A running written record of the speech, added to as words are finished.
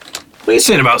are you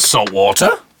saying about salt water?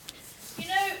 You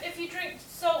know, if you drink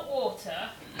salt water,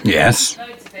 Yes.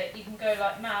 loads of it, you can go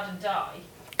like mad and die.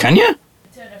 Can you?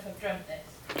 I don't know if I've dreamt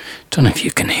this. Don't know if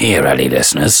you can hear, Ellie,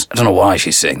 listeners. I don't know why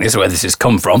she's saying this, where this has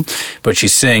come from, but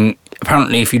she's saying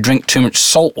apparently if you drink too much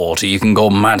salt water, you can go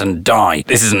mad and die.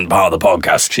 This isn't part of the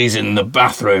podcast. She's in the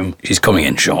bathroom. She's coming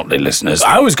in shortly, listeners.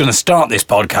 I was going to start this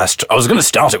podcast. I was going to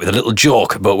start it with a little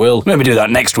joke, but we'll maybe do that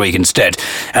next week instead.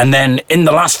 And then in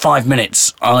the last 5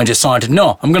 minutes, I decided,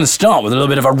 no, I'm going to start with a little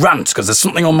bit of a rant because there's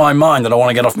something on my mind that I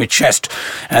want to get off my chest.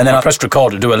 And then I pressed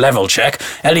record to do a level check.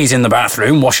 Ellie's in the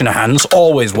bathroom washing her hands.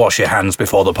 Always wash your hands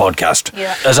before the podcast.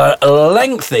 Yeah. There's a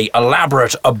lengthy,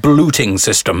 elaborate abluting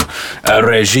system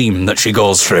regime that she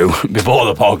goes through before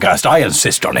the podcast. I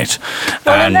insist on it.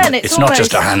 Well, and then it's not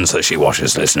just her hands that she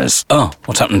washes, listeners. Oh,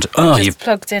 what's happened? Oh, Just you've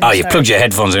plugged in, Oh, you sorry. plugged your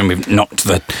headphones in. We've knocked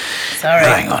the. Sorry.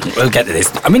 Hang on, we'll get to this.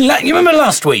 I mean, you remember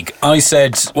last week I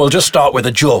said we'll just start with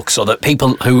a joke so that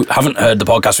people who haven't heard the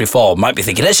podcast before might be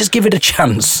thinking, let's just give it a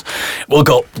chance. We'll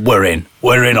go.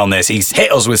 We're in on this. He's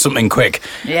hit us with something quick.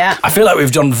 Yeah. I feel like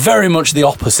we've done very much the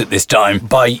opposite this time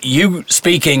by you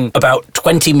speaking about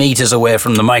 20 metres away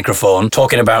from the microphone,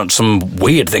 talking about some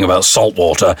weird thing about salt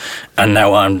water, and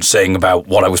now I'm saying about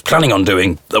what I was planning on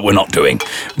doing that we're not doing.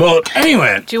 But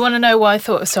anyway. Do you want to know why I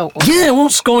thought of salt water? Yeah,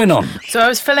 what's going on? So I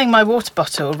was filling my water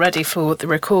bottle ready for the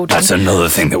recording. That's another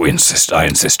thing that I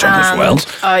insist on as well.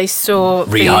 I saw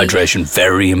Rehydration,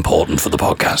 very important for the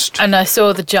podcast. And I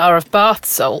saw the jar of bath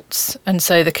salts, and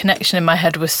so the connection in my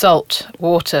head was salt,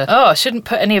 water. Oh, I shouldn't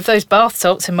put any of those bath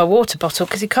salts in my water bottle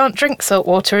because you can't drink salt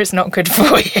water. It's not good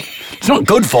for you. It's not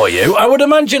good for you. I would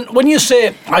imagine when you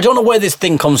say, I don't know where this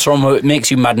thing comes from or it makes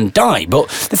you mad and die, but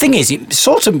the thing is, it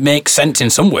sort of makes sense in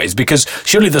some ways because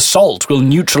surely the salt will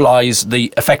neutralise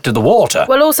the effect of the water.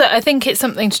 Well, also, I think it's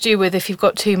something to do with if you've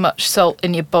got too much salt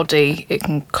in your body, it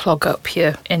can clog up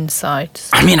your insides.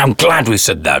 I mean, I'm glad we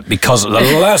said that because the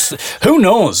last, who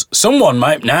knows, someone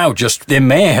might now they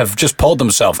may have just poured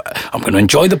themselves, I'm going to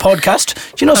enjoy the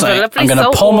podcast. Do you know something? I'm going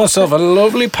to pour myself a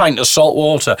lovely pint of salt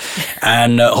water.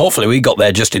 And hopefully we got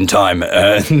there just in time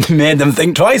and made them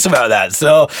think twice about that.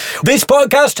 So this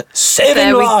podcast,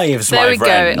 saving lives, my friends.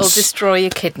 There we go. It'll destroy your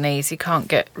kidneys. You can't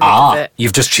get rid of it.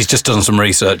 She's just done some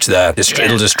research there.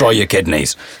 It'll destroy your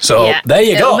kidneys. So there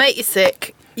you go. It'll make you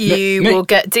sick. You will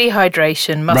get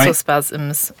dehydration, muscle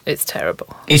spasms. It's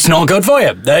terrible. It's not good for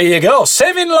you. There you go.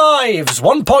 Saving lives,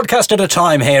 one podcast at a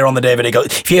time here on the David Eagle.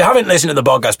 If you haven't listened to the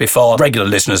podcast before, regular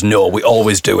listeners know we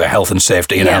always do a health and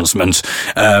safety announcement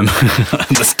at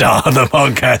the start of the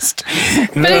podcast.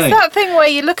 But it's that thing where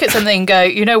you look at something and go,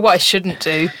 you know what I shouldn't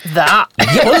do? That.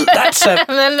 Yeah, well, that's and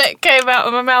then it came out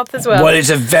of my mouth as well. Well, it's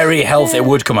a very healthy... It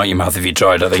would come out your mouth if you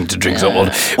tried, I think, to drink salt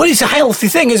water. Well, it's a healthy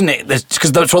thing, isn't it?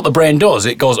 Because that's what the brain does.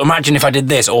 It goes, imagine if I did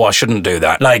this. Oh, I shouldn't do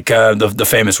that. Like the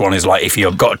famous one is like, if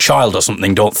you've got a child or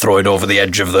something, don't throw it over the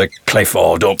edge of the cliff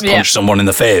or don't punch someone in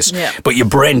the face. Yeah. But your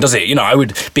brain does it. You know, I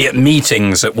would be at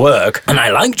meetings at work and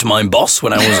I liked my boss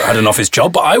when I had an office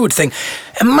job, but I would think,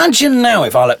 imagine now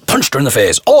if I punched her in the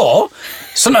face. Or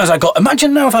sometimes I go,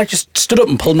 imagine now if I just stood up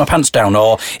and pulled my pants down.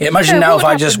 Or imagine now if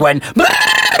I just went,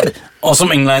 or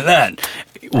something like that.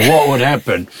 What would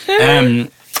happen?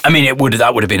 I mean,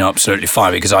 that would have been absolutely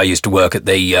fine because I used to work at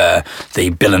the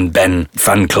Bill and Ben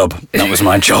fan club. That was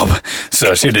my job.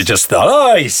 So I should have just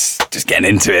thought, he's just getting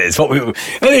into it. It's what we...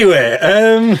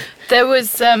 Anyway, there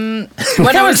was, when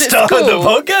I was at started school... the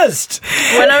podcast.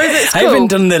 When I was at school... I haven't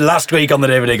done the last week on the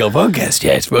David Eagle podcast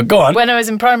yet, but go on. When I was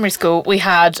in primary school, we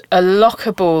had a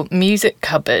lockable music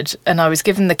cupboard and I was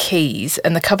given the keys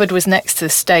and the cupboard was next to the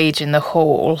stage in the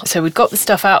hall. So we'd got the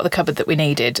stuff out of the cupboard that we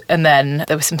needed and then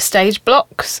there were some stage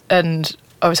blocks and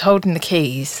I was holding the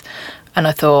keys and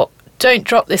I thought, don't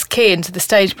drop this key into the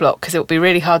stage block because it will be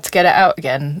really hard to get it out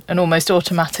again. And almost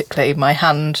automatically my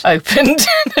hand opened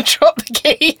and I dropped the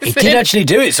keys. It did actually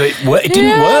do it, so it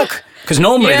didn't work. Because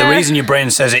normally the reason your brain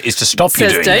says it is to stop you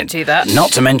doing it. Don't do that.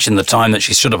 Not to mention the time that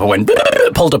she stood up and went,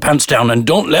 pulled her pants down and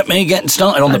don't let me get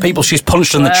started on the people she's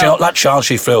punched and that child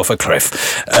she threw off a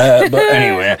cliff. But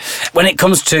anyway, when it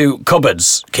comes to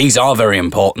cupboards, keys are very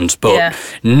important, but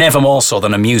never more so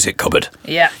than a music cupboard.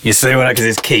 Yeah. You see what because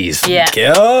it's keys. Yeah.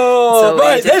 Oh,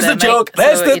 right, there's the joke.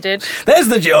 There's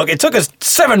the joke. It took us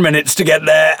 7 minutes to get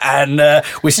there and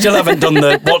we still haven't done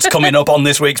the what's coming up on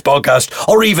this week's podcast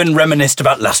or even reminisced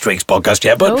about last week's podcast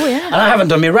yet, but and I haven't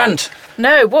done my rant.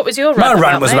 No, what was your rant? My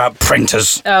rant was about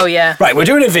printers. Oh, yeah. Right, we're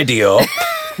doing a video.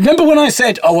 Remember when I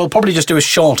said, we'll probably just do a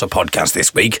shorter podcast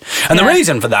this week? And the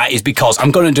reason for that is because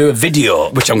I'm going to do a video,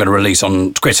 which I'm going to release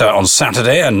on Twitter on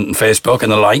Saturday and Facebook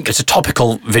and the like. It's a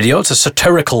topical video. It's a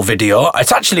satirical video.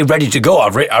 It's actually ready to go.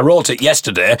 I wrote it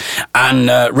yesterday, and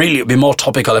really it'd be more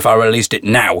topical if I released it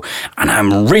now. And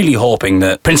I'm really hoping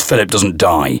that Prince Philip doesn't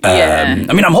die. I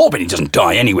mean, I'm hoping he doesn't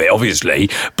die anyway,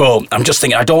 obviously, but I'm just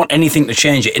thinking I don't want anything to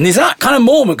change it. And there's that kind of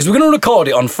moment, because we're going to record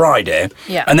it on Friday,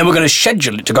 and then we're going to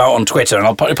schedule it to go out on Twitter, and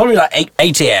I'll probably like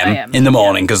 8 a.m. in the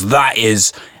morning, because that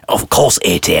is... Of course,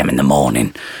 8 a.m. in the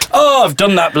morning. Oh, I've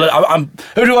done that.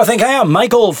 Who do I think I am?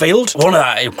 Mike Oldfield. One of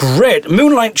that. Great.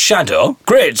 Moonlight Shadow.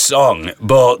 Great song.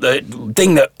 But the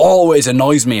thing that always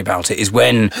annoys me about it is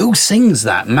when... Who sings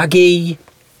that? Maggie...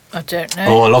 I don't know.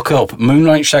 Oh, look up.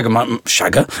 Moonlight Shagger.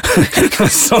 Shagger?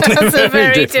 That's a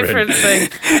very different thing.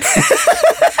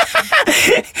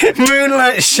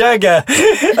 Moonlight Shagger.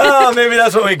 Oh, maybe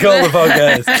that's what we call the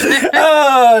podcast.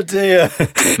 Oh, dear.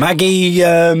 Maggie,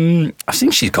 I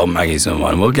think she's called Maggie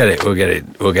someone. We'll get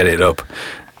it up.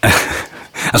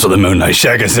 That's what the Moonlight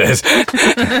Shagger says.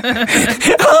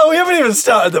 Oh, we haven't even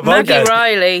started the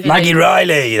podcast. Maggie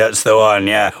Riley, that's the one,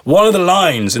 yeah. One of the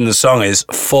lines in the song is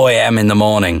 4 a.m. in the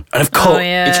morning. And of course,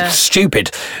 it's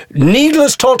stupid.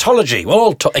 Needless tautology. Well,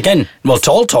 all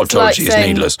tautology is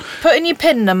needless. Put in your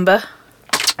PIN number.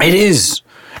 It is.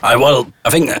 I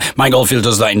think Mike Oldfield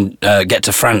does that in Get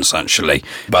to France, actually,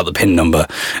 about the PIN number.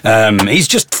 He's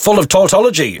just full of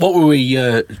tautology. What were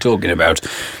we talking about?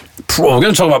 We're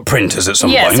going to talk about printers at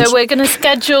some point. Yeah, so we're going to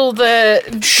schedule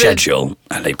Schedule,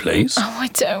 Ellie, please. Oh, I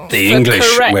don't. The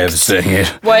English way of saying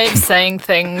it. Way of saying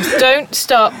things. Don't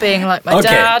start being like my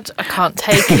dad. I can't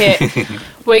take it.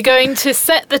 We're going to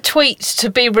set the tweets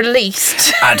to be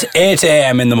released at 8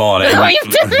 a.m. in the morning. Oh,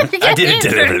 you've done it. I did it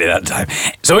deliberately that time.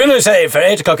 So we're going to say it for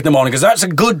 8 o'clock in the morning, because that's a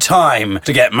good time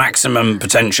to get maximum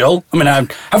potential. I mean, I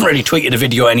haven't really tweeted a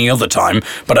video any other time,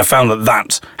 but I found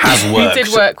that has worked. It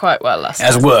did work quite well last time.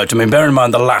 It has worked. I mean, bear in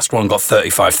mind the last one got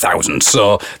 35,000.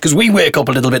 So, because we wake up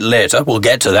a little bit later, we'll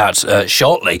get to that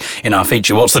shortly in our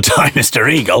feature, What's the Time,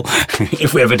 Mr. Eagle?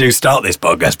 If we ever do start this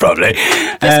podcast properly.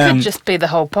 This could just be the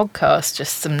whole podcast,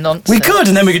 just some nonsense. We could,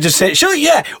 and then we could just say, sure,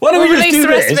 yeah, why don't we just do the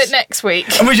rest of it next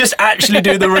week? And we just actually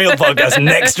do the real podcast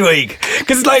next week.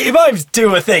 Because, like, if I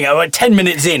do a thing, I'm like 10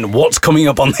 minutes in, what's coming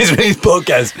up on this week's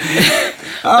podcast?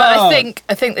 But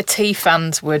I think the tea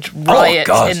fans would riot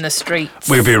in the streets.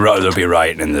 They'll be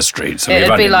rioting in the streets.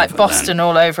 It'd be like Boston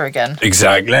all over again.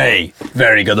 Exactly.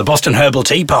 Very good. The Boston Herbal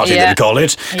Tea Party, they'd call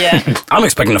it. Yeah. I'm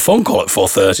expecting a phone call at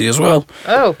 4:30 as well.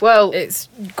 Oh, well, it's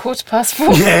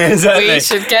 4:15. Yeah, exactly. We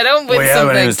should get on with something.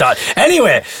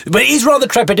 Anyway, but he's rather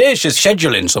trepidatious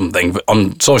scheduling something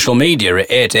on social media at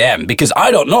 8 a.m. because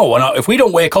I don't know, if we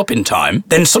don't wake up in time,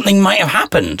 then something might have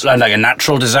happened, like a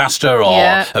natural disaster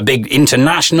or a big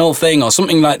international thing or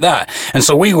something like that. And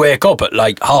so we wake up at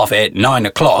like 8:30, 9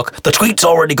 o'clock, the tweet's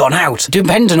already gone out.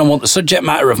 Depending on what the subject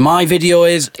matter of my video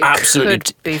is, absolutely.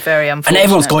 Could be very unfortunate. And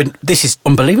everyone's going, this is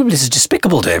unbelievable, this is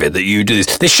despicable, David, that you do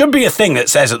this. There should be a thing that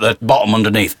says at the bottom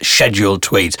underneath, scheduled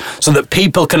tweets, so that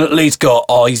people can at least go,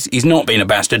 he's not being a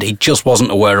bastard, he just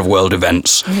wasn't aware of world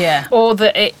events. Yeah. Or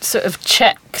that it sort of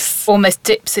checks, almost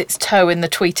dips its toe in the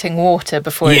tweeting water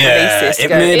before it releases to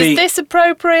go, is this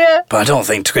appropriate? But I don't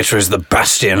think Twitter is the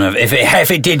bastion of,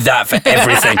 if it did that for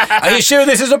everything. Are you sure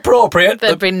this is appropriate?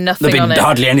 There'd be nothing on it. There'd be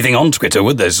hardly anything on Twitter,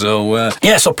 would there? So,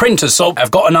 so printers. So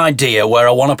I've got an idea where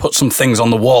I want to put some things on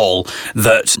the wall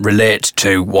that relate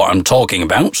to what I'm talking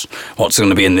about, what's going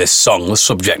to be in this song, the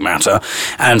subject matter.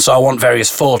 And so I want various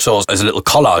photos as a little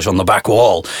collage on the back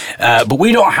wall. But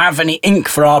we don't have any ink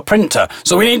for our printer,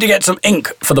 so we need to get some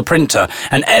ink for the printer.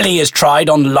 And Ellie has tried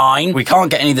online. We can't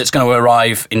get any that's going to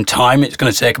arrive in time. It's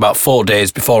going to take about 4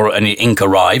 days before any ink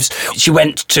arrives. She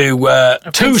went to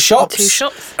two shops,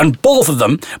 and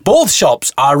both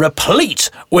shops are replete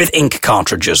with ink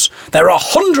cartridges. There are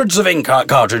hundreds of ink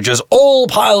cartridges all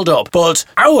piled up, but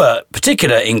our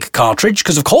particular ink cartridge,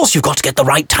 because of course you've got to get the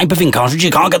right type of ink cartridge,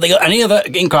 you can't get any other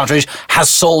ink cartridge, has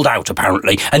sold out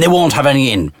apparently, and they won't have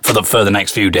any in for the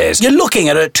next few days. You're looking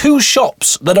at two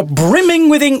shops that are brimming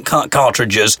with ink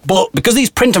cartridges, but because these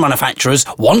printer manufacturers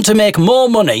want to make more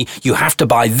money, you have to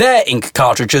buy their ink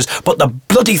cartridges, but the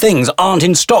bloody things aren't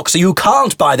in stock, so you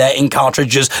can't buy their ink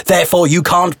cartridges, therefore you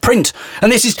can't print.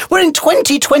 And we're in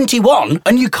 2021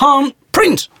 and you can't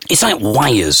print. It's like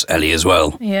wires, Ellie, as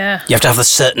well. Yeah. You have to have a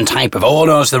certain type of,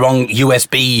 it's the wrong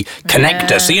USB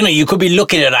connector. Yeah. So, you could be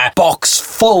looking at a box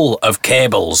full of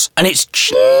cables, and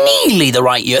it's nearly the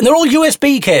right year. And they're all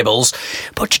USB cables,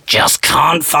 but you just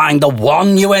can't find the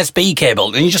one USB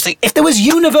cable. And you just think, if there was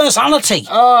universality.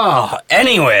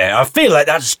 Anyway, I feel like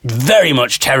that's very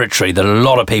much territory that a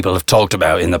lot of people have talked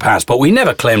about in the past, but we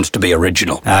never claimed to be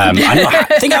original. I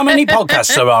think how many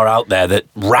podcasts there are out there that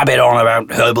rabbit on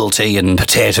about herbal tea and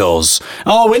potatoes.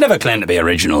 We never claimed to be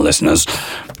original, listeners.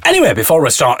 Anyway, before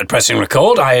we started pressing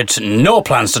record, I had no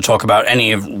plans to talk about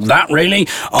any of that, really,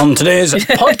 on today's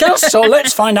podcast. So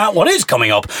let's find out what is coming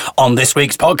up on this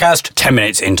week's podcast, 10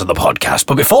 minutes into the podcast.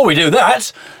 But before we do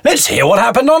that, let's hear what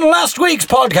happened on last week's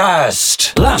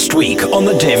podcast. Last week on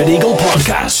the David Eagle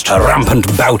podcast, a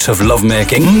rampant bout of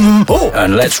lovemaking.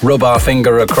 And let's rub our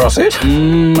finger across it.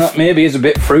 That maybe is a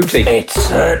bit fruity. It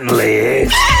certainly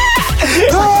is.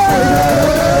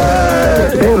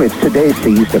 David today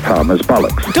sees the farmer's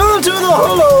bollocks. Don't do the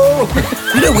hollow!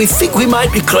 We think we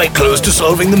might be quite close to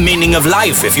solving the meaning of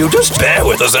life. If you just bear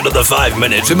with us another 5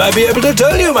 minutes, we might be able to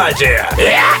tell you, my dear.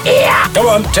 Yeah. Come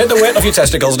on, take the weight off your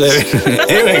testicles, David.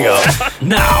 Here we go.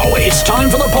 Now, it's time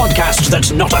for the podcast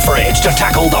that's not afraid to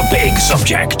tackle the big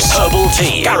subjects. Herbal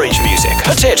tea, garage music,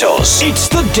 potatoes. It's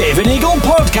the David Eagle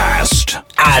podcast.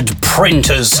 Add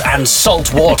printers and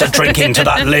salt water drinking to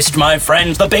that list, my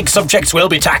friends. The big subjects will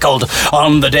be tackled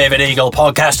on the David Eagle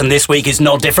podcast, and this week is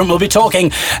no different. We'll be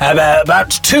talking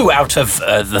about 2 out of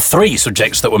the 3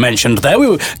 subjects that were mentioned there.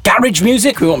 Garage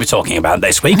music, we won't be talking about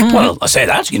this week. Well, I say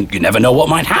that, you never know what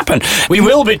might happen. We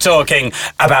will be talking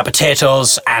about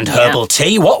potatoes and herbal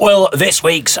tea. What will this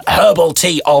week's herbal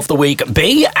tea of the week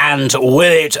be, and will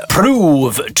it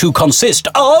prove to consist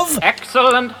of...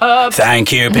 Excellent herbs.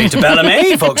 Thank you, Peter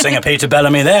Bellamy. Folk singer Peter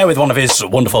Bellamy there with one of his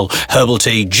wonderful herbal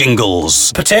tea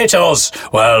jingles. Potatoes.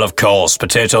 Well, of course,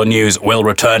 potato news will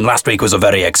return. Last week was a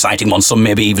very exciting one. Some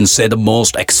maybe even say the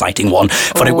most exciting one.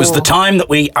 For it was the time that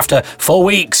we, after 4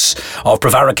 weeks of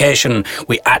prevarication,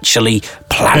 we actually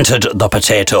planted the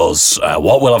potatoes.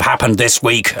 What will have happened this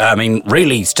week? I mean,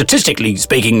 really, statistically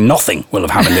speaking, nothing will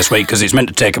have happened this week because it's meant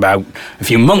to take about a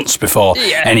few months before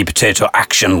any potato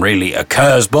action really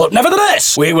occurs. But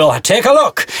nevertheless, we will take a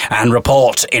look and report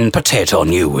in potato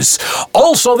news.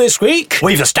 Also this week,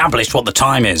 we've established what the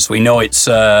time is. We know it's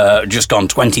just gone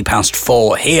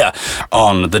 4:20 here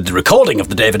on the recording of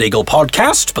the David Eagle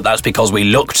podcast, but that's because we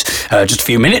looked just a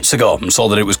few minutes ago and saw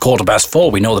that it was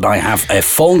 4:15. We know that I have a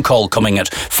phone call coming at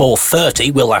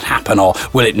 4:30. Will that happen or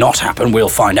will it not happen? We'll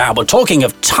find out. But talking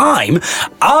of time,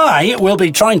 I will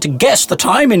be trying to guess the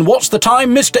time in What's the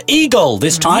Time, Mr. Eagle.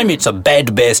 This time it's a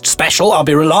bed-based special. I'll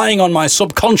be relying on my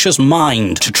subconscious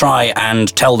mind to try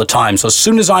and tell the time. So as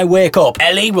soon as I wake up,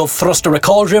 Ellie will thrust a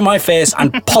recorder in my face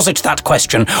and posit that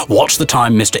question. What's the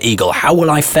time, Mr. Eagle? How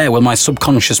will I fare? Will my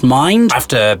subconscious mind,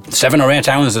 after 7 or 8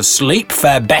 hours of sleep,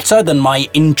 fare better than my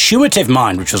intuitive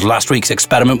mind, which was last week's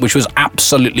experiment, which was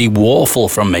absolutely woeful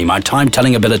from me. My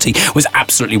time-telling ability was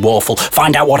absolutely woeful.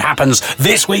 Find out what happens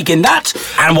this week in that,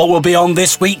 and what will be on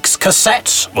this week's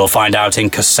cassette. We'll find out in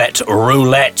cassette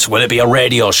roulette. Will it be a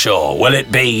radio show? Will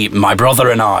it be my brother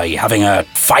and I having a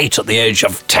fight at the age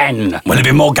of 10? Will it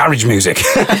be more garage music?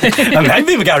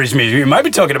 Maybe garage music. We might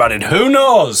be talking about it. Who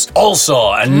knows?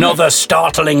 Also, another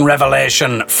startling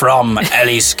revelation from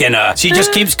Ellie Skinner. She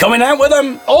just keeps coming out with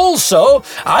them. Also,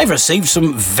 I've received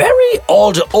some very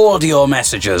odd audio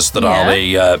messages that I'll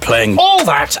be playing. All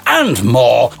that and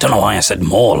more. Don't know why I said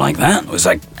more like that. It was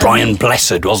like Brian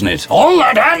Blessed, wasn't it? All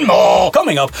that and more.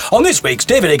 Coming up on this week's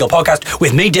David Eagle podcast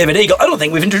with me, David Eagle. I don't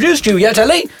think we've introduced you yet,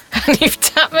 Ellie. And you've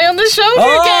tapped me on the shoulder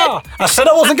again. I said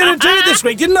I wasn't going to do it this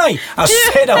week, didn't I? I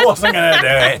said I wasn't going to do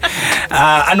it.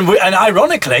 And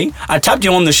ironically, I tapped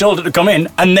you on the shoulder to come in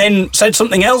and then said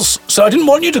something else, so I didn't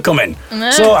want you to come in.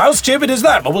 No. So how stupid is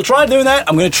that? But we'll try doing that.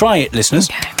 I'm going to try it, listeners.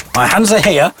 Okay. My hands are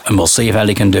here, and we'll see if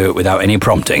Ellie can do it without any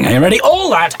prompting. Are you ready? All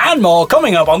that and more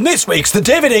coming up on this week's The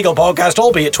David Eagle podcast,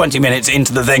 albeit 20 minutes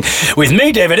into the thing, with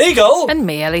me, David Eagle. And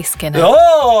me, Ellie Skinner.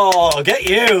 Oh, get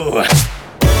you.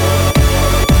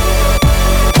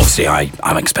 Obviously,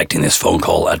 I'm expecting this phone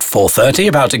call at 4:30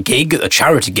 about a gig, a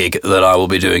charity gig that I will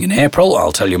be doing in April.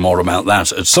 I'll tell you more about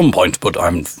that at some point, but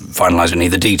I'm finalising any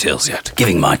of the details yet.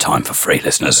 Giving my time for free,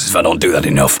 listeners, if I don't do that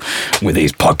enough with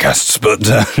these podcasts. But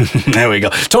there we go.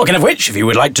 Talking of which, if you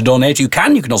would like to donate, you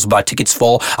can. You can also buy tickets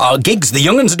for our gigs. The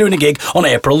Young'uns are doing a gig on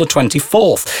April the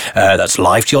 24th. That's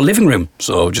live to your living room.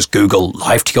 So just Google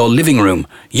live to your living room,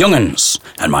 Young'uns.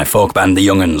 And my folk band, The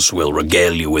Young'uns, will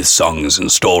regale you with songs and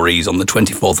stories on the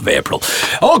 24th of April.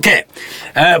 Okay,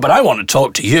 but I want to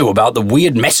talk to you about the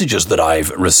weird messages that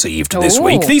I've received this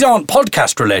week. These aren't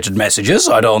podcast-related messages,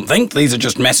 I don't think. These are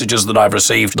just messages that I've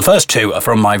received. The first two are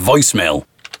from my voicemail.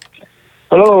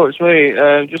 Hello, it's me.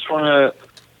 Just want to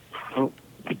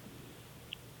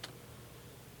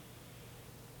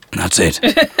That's it.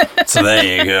 So there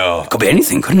you go. Could be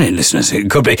anything, couldn't it, listeners? It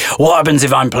could be. What happens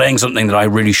if I'm playing something that I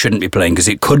really shouldn't be playing? Because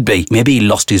it could be. Maybe he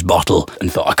lost his bottle and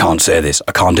thought, I can't say this.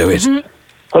 I can't do it.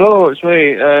 Hello, it's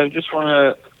me. Just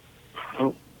want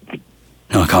to...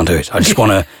 No, I can't do it. I just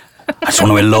want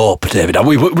to elope, David.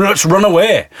 Let's run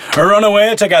away. Run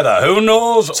away together. Who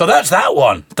knows? So that's that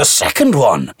one. The second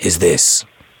one is this.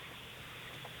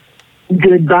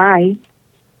 Goodbye.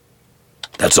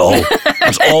 That's all.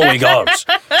 That's all we got.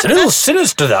 It's a little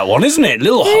sinister, that one, isn't it? A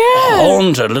little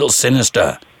haunted, a little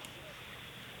sinister.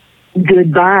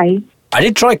 Goodbye. I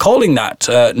did try calling that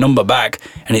number back,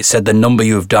 and it said the number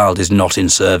you have dialed is not in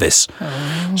service.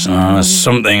 So there's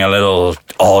something a little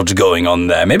odd going on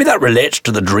there. Maybe that relates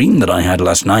to the dream that I had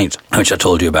last night, which I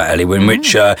told you about, Ellie, in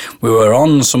which we were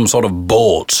on some sort of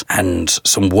boat, and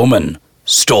some woman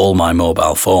stole my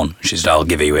mobile phone. She said, I'll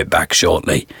give you it back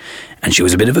shortly. And she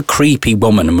was a bit of a creepy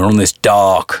woman, and we're on this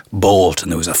dark boat,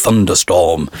 and there was a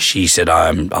thunderstorm. She said,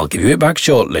 I'll give you it back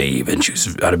shortly. And she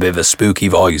had a bit of a spooky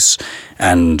voice.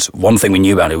 And one thing we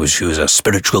knew about her was she was a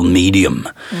spiritual medium.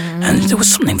 And there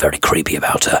was something very creepy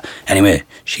about her. Anyway,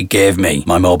 she gave me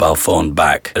my mobile phone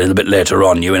back. A little bit later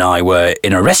on, you and I were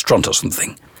in a restaurant or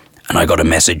something, and I got a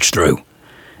message through.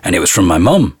 And it was from my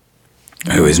mum,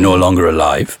 who is no longer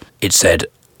alive. It said,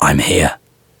 I'm here.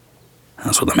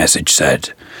 That's what the message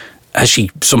said. As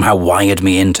she somehow wired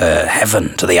me into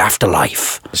heaven, to the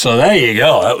afterlife. So there you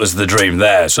go, that was the dream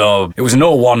there. So it was an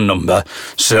 01 number,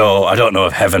 so I don't know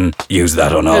if heaven used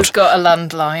that or not. It's got a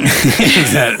landline.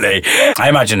 Exactly. I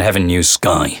imagine heaven used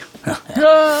Sky.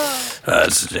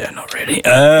 That's, not really.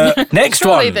 Next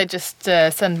Surely one. they just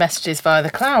send messages via the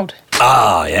cloud.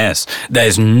 Ah, yes.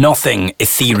 There's nothing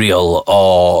ethereal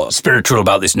or spiritual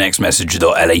about this next message,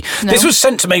 though, Ellie. No. This was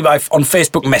sent to me on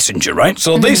Facebook Messenger, right?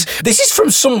 So this is from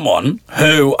someone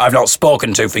who I've not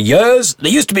spoken to for years. They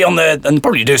used to be on there, and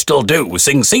probably still do,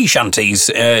 sing sea shanties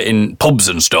in pubs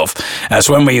and stuff.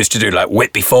 So when we used to do like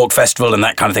Whitby Folk Festival and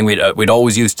that kind of thing, we'd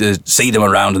always used to see them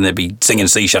around, and they'd be singing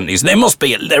sea shanties. They're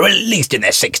at least in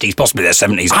their 60s, possibly their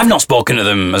 70s. I've not spoken to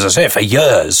them, as I say, for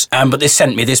years. But they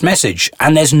sent me this message,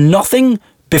 and there's nothing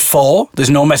before. There's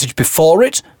no message before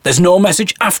it. There's no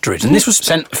message after it. And this was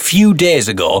sent a few days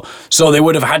ago, so they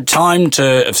would have had time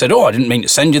to have said, I didn't mean to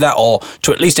send you that, or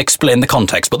to at least explain the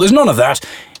context. But there's none of that.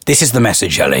 This is the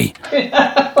message, Ellie.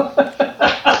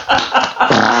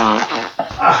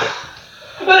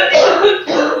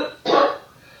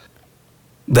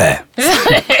 There.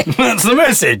 That's the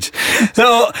message.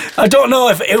 So I don't know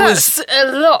if it was... That's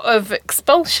a lot of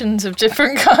expulsions of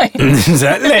different kinds.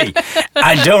 Exactly.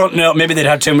 I don't know. Maybe they'd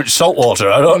had too much salt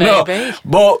water. I don't know.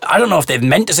 But I don't know if they've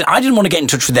meant to say... I didn't want to get in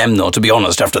touch with them, though, to be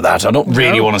honest, after that. I don't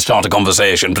really want to start a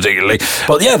conversation, particularly.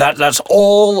 But yeah, that's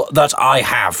all that I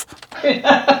have.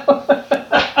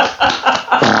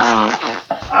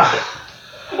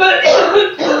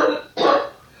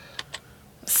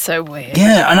 So weird.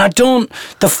 Yeah, and I don't...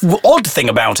 The odd thing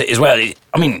about it is, well, it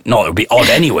would be odd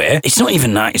anyway. It's not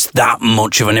even that. It's that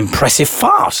much of an impressive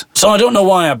fart. So I don't know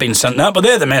why I've been sent that, but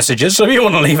they're the messages. So if you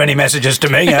want to leave any messages to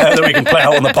me that we can play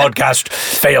out on the podcast,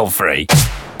 feel free.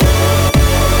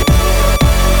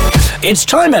 It's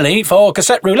time, Ellie, for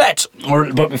cassette roulette.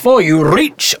 But before you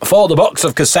reach for the box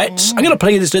of cassettes, I'm going to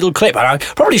play this little clip. And I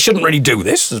probably shouldn't really do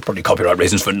this. There's probably copyright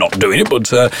reasons for not doing it.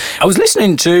 But I was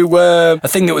listening to a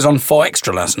thing that was on 4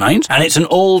 Extra last night. And it's an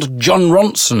old John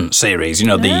Ronson series.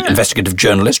 The investigative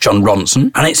journalist, John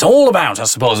Ronson. And it's all about, I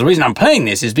suppose, the reason I'm playing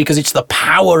this is because it's the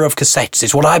power of cassettes.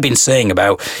 It's what I've been saying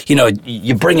about,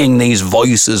 you're bringing these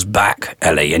voices back,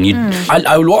 Ellie. And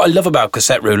what I love about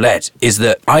cassette roulette is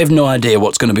that I have no idea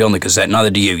what's going to be on the cassette. Neither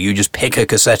do you. You just pick a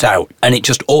cassette out and it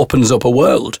just opens up a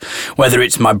world. Whether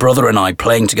it's my brother and I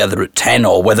playing together at 10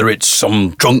 or whether it's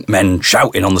some drunk men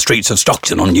shouting on the streets of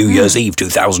Stockton on New Year's Eve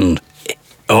 2000.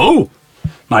 Oh,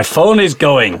 my phone is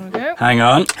going. Okay. Hang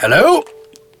on. Hello?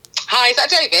 Hi, is that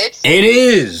David? It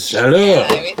is. Hello.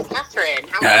 Hello, it's Catherine.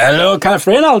 Hello,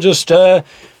 Catherine. I'll just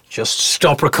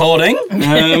stop recording.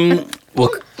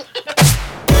 Look.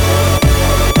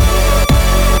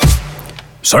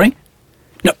 Sorry?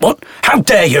 No, what? How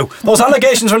dare you? Those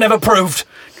allegations were never proved.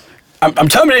 I'm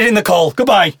terminating the call.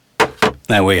 Goodbye.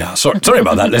 There we are. Sorry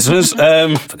about that, listeners.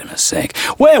 For goodness sake.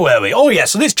 Where were we? Oh, yeah,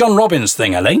 so this John Robbins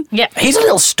thing, Ellie. Yeah. He's a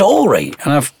little story,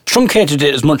 and I've truncated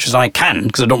it as much as I can,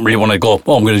 because I don't really want to go,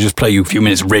 I'm going to just play you a few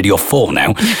minutes of Radio 4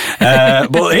 now.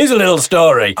 But here's a little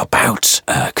story about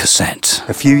a cassette.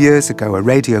 A few years ago, a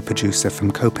radio producer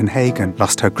from Copenhagen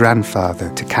lost her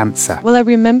grandfather to cancer. Well, I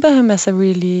remember him as a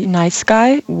really nice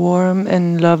guy, warm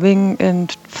and loving and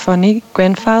funny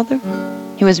grandfather.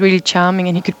 He was really charming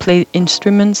and he could play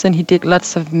instruments and he did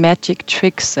lots of magic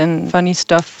tricks and funny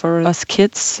stuff for us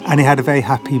kids. And he had a very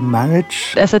happy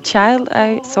marriage. As a child,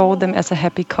 I saw them as a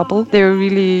happy couple. They were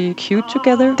really cute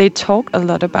together. They talked a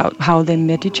lot about how they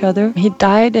met each other. He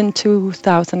died in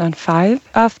 2005.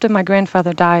 After my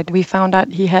grandfather died, we found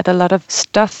out he had a lot of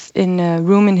stuff in a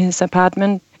room in his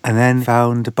apartment. And then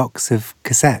found a box of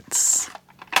cassettes.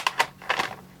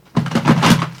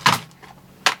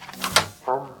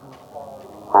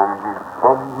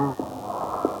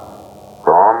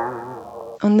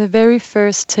 On the very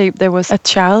first tape, there was a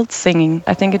child singing.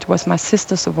 I think it was my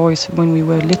sister's voice when we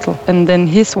were little. And then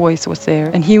his voice was there.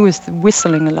 And he was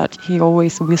whistling a lot. He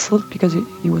always whistled because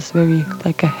he was very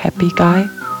like a happy guy.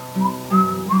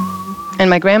 And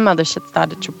my grandmother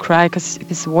started to cry because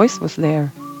his voice was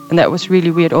there. And that was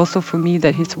really weird also for me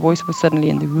that his voice was suddenly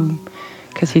in the room.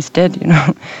 Because he's dead, you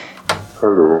know.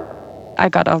 Hello. I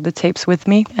got all the tapes with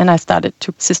me and I started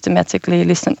to systematically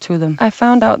listen to them. I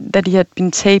found out that he had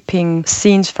been taping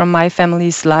scenes from my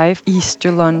family's life,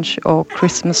 Easter lunch or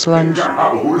Christmas lunch.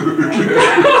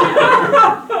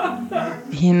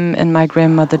 Him and my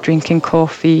grandmother drinking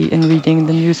coffee and reading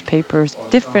the newspapers,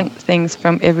 different things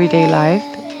from everyday life.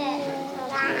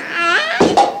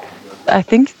 I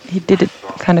think he did it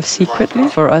kind of secretly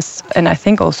for us and I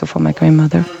think also for my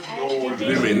grandmother.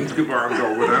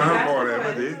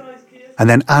 And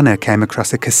then Anna came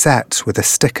across a cassette with a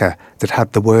sticker that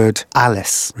had the word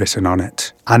Alice written on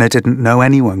it. Anna didn't know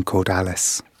anyone called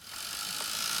Alice.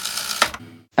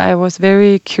 I was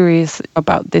very curious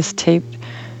about this tape,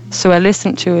 so I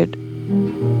listened to it.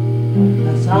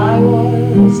 As I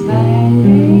was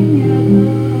standing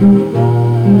at the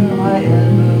bar, my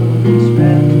elbows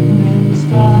bent in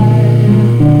style.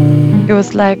 It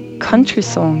was like country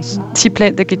songs. She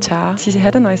played the guitar. She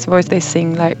had a nice voice. They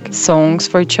sing like songs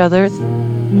for each other.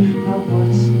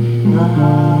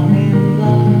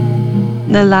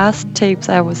 The last tapes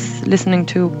I was listening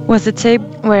to was a tape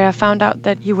where I found out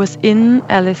that he was in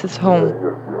Alice's home.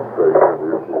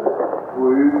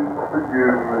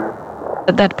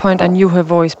 At that point I knew her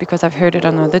voice because I've heard it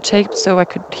on other tapes, so I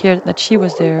could hear that she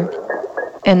was there.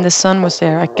 And the son was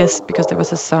there, I guess because there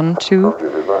was a son too.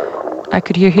 I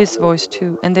could hear his voice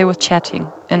too, and they were chatting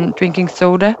and drinking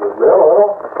soda.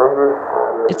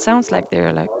 It sounds like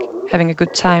they're like having a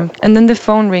good time. And then the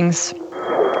phone rings.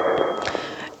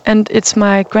 And it's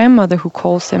my grandmother who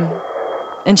calls him.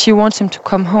 And she wants him to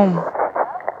come home.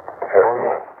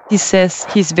 He says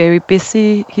he's very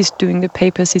busy, he's doing the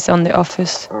papers, he's on the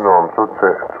office.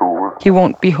 He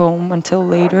won't be home until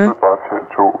later.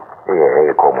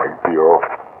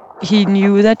 He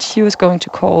knew that she was going to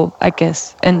call, I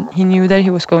guess, and he knew that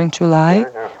he was going to lie,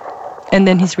 and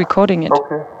then he's recording it.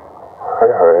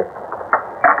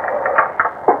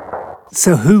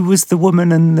 So who was the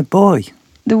woman and the boy?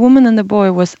 The woman and the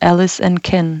boy was Alice and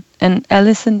Ken, and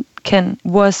Alice and Ken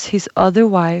was his other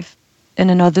wife and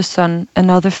another son,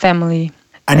 another family.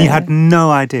 And you had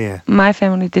no idea? My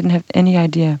family didn't have any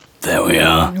idea. There we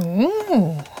are.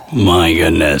 Ooh. My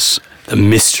goodness. The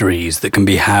mysteries that can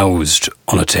be housed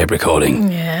on a tape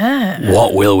recording. Yeah.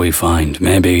 What will we find?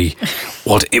 Maybe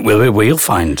we'll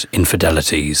find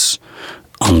infidelities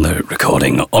on the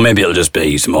recording, or maybe it'll just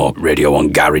be some more Radio 1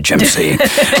 garage MC.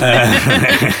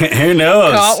 Who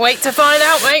knows? Can't wait to find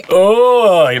out, mate.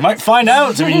 Oh, you might find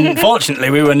out. I mean,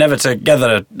 fortunately, we were never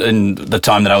together in the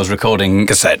time that I was recording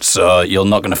cassettes, so you're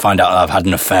not going to find out that I've had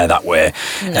an affair that way.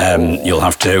 You'll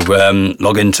have to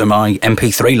log into my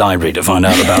MP3 library to find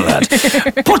out about that.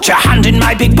 Put your hand in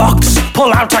my big box,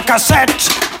 pull out a cassette.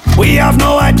 We have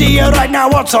no idea right now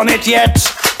what's on it yet.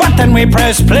 But then we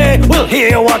press play, we'll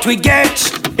hear what we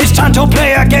get. It's time to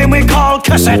play a game we call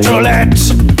Cassette Roulette.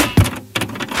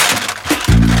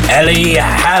 Ellie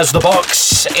has the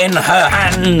box in her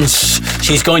hands.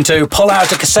 She's going to pull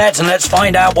out a cassette and let's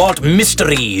find out what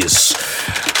mysteries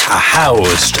are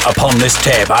housed upon this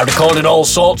tape. I recorded all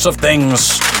sorts of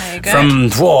things. From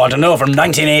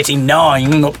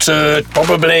 1989 up to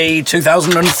probably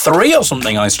 2003 or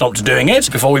something. I stopped doing it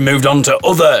before we moved on to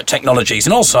other technologies.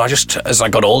 And also, as I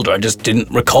got older, I just didn't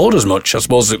record as much. I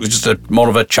suppose it was just more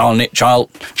of a childhood.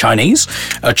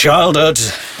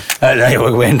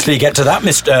 We're waiting until you get to that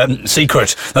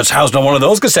secret that's housed on one of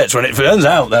those cassettes when it turns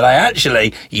out that I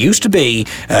actually used to be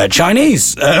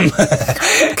Chinese. And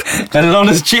a lot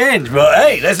has changed, but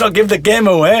hey, let's not give the game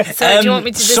away. So do you want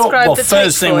me to describe the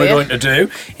first thing we're going to do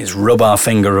is rub our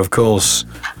finger, of course,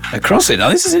 across it. Now,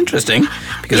 this is interesting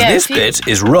because this bit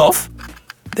is rough.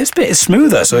 This bit is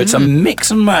smoother, so it's a mix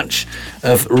and match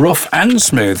of rough and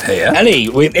smooth here. Ellie,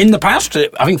 in the past,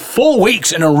 I think 4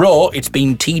 weeks in a row, it's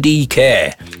been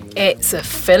TDK. It's a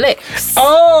Philips.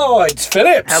 Oh, it's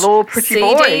Philips. Hello, pretty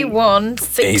boy. CD1,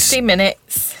 60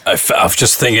 minutes. I was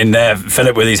just thinking there,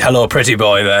 Philip with his hello pretty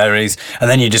boy there, and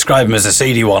then you describe him as a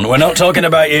seedy one. We're not talking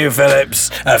about you, Philips.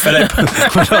 Philip,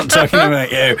 we're not talking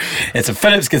about you. It's a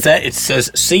Philips cassette. It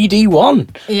says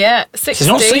CD1. Yeah, 60. It's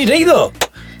not CD though.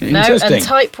 No, and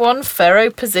Type 1 ferro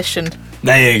position.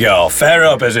 There you go,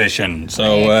 Pharaoh position.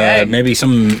 So maybe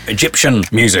some Egyptian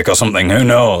music or something. Who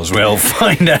knows? We'll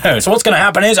find out. So what's going to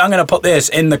happen is I'm going to put this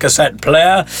in the cassette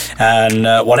player,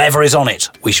 and whatever is on it,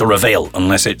 we shall reveal,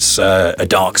 unless it's a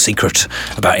dark secret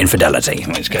about infidelity,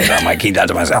 in which case I might keep that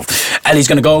to myself. Ellie's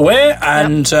going to go away,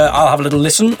 and I'll have a little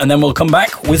listen, and then we'll come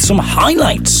back with some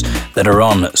highlights that are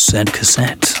on said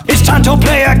cassette. It's time to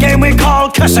play a game we call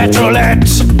Cassette Roulette.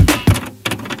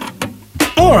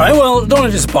 All right, well, don't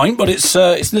want to disappoint, but it's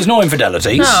there's no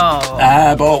infidelities.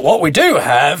 No. But what we do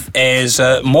have is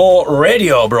more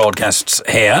radio broadcasts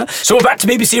here. So we're back to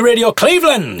BBC Radio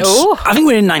Cleveland. Ooh. I think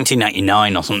we're in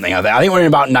 1999 or something. I think we're in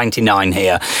about 99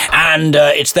 here. And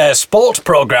it's their sport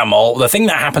programme, or the thing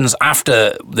that happens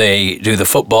after they do the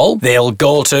football. They'll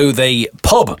go to the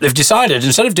pub. They've decided,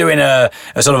 instead of doing a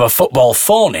sort of a football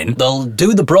phone-in, they'll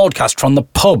do the broadcast from the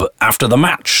pub after the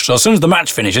match. So as soon as the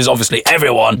match finishes, obviously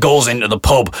everyone goes into the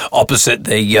pub opposite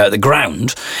the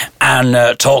ground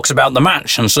and talks about the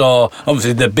match. And so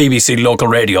obviously the BBC local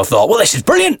radio thought, well, this is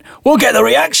brilliant, we'll get the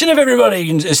reaction of everybody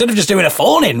instead of just doing a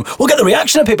phone in. We'll get the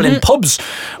reaction of people in pubs,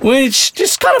 which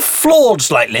just kind of flawed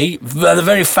slightly by the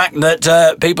very fact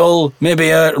that people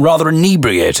maybe are rather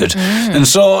inebriated. And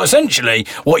so essentially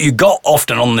what you got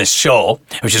often on this show,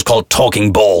 which is called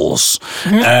Talking Balls,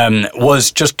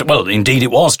 was just, well, indeed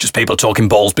it was just people talking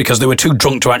balls because they were too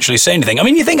drunk to actually say anything. I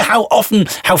mean, you think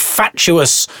how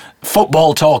fatuous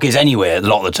football talk is anyway a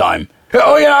lot of the time.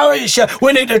 Oh,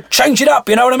 we need to change it up,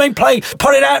 you know what I mean?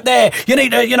 Put it out there. You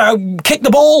need to, kick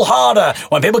the ball harder.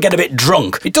 When people get a bit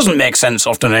drunk, it doesn't make sense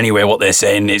often anyway what they're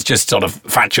saying. It's just sort of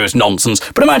fatuous nonsense.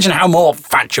 But imagine how more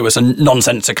fatuous and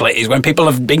nonsensical it is when people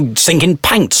have been sinking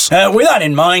pints. With that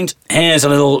in mind, here's a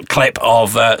little clip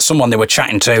of someone they were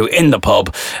chatting to in the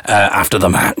pub after the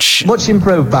match. Much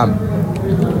improved, Bam.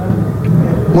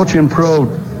 Much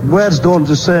improved. Words don't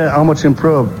just say how much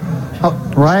improved.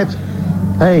 Right?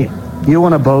 Hey, you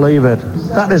want to believe it.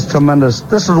 That is tremendous.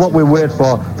 This is what we wait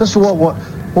for. This is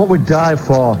what we die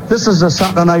for. This is a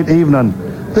Saturday night evening.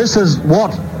 This is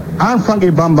what I'm Frankie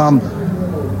Bam Bam.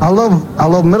 I love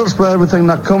Middlesbrough, everything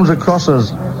that comes across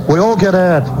us. We all get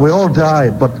hurt. We all die.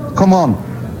 But come on.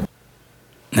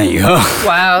 There you go.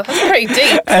 Wow, that's pretty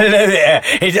deep.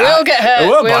 We all get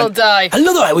hurt, we all die. I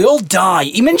love that, we all die.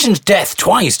 He mentions death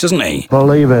twice, doesn't he?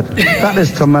 Believe it. That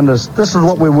is tremendous. This is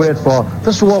what we wait for.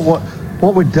 This is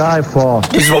what we die for.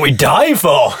 This is what we die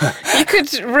for. You could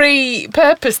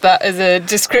repurpose that as a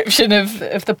description of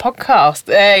the podcast.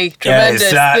 Hey,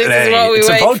 tremendous. Yeah, exactly. This is what we it's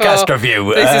wait a podcast for.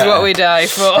 review. This is what we die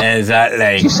for.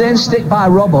 Exactly. You're saying stick by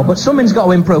Robbo, but something's got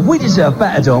to improve. We deserve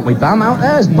better, don't we, Bam, out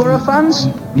there as Borough fans?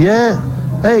 Yeah.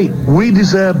 Hey, we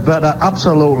deserve better,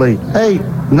 absolutely. Hey,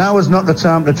 now is not the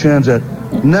time to change it.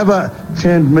 Never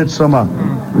change midsummer.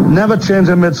 Never change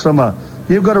a midsummer.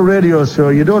 You've got a radio show.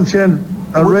 You don't change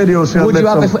a radio show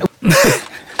midsummer.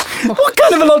 What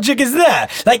kind of a logic is there?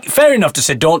 Like, fair enough to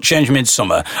say don't change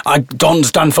midsummer. I don't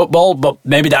understand football, but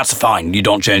maybe that's fine. You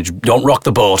don't rock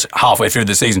the boat halfway through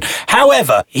the season.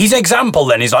 However, his example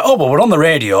then is like, oh, well, we're on the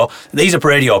radio. These are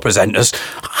radio presenters.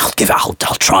 I'll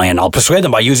try and I'll persuade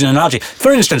them by using an analogy.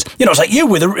 For instance, it's like you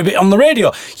on the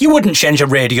radio. You wouldn't change a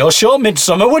radio show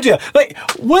midsummer, would you? Like,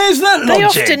 where's that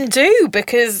logic? They often do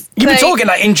because you'd be talking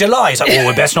like in July. It's like,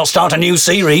 we best not start a new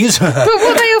series. But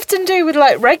what they often do with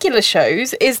like regular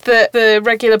shows is that the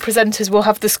regular presenters will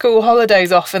have the school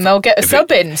holidays off and they'll get a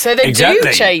sub in, so they do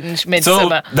change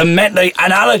midsummer. So the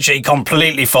analogy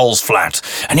completely falls flat,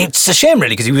 and it's a shame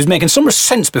really because he was making so much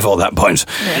sense before that point.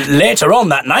 Yeah. Later on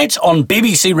that night on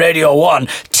BBC Radio 1,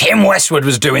 Tim Westwood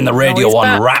was doing the Radio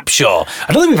 1 rap show.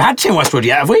 I don't think we've had Tim Westwood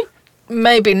yet, have we?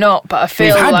 Maybe not, but I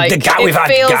feel like we've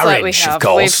had Garage, of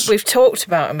course. We've talked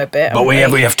about him a bit. But we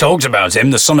have talked about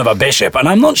him, the son of a bishop, and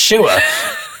I'm not sure.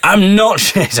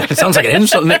 It sounds like an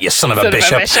insult, doesn't it, you son of a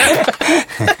bishop.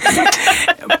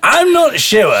 I'm not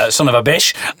sure, son of a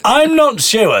bish. I'm not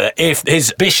sure if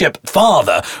his bishop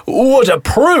father would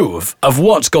approve of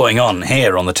what's going on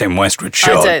here on the Tim Westwood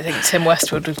show. I don't think Tim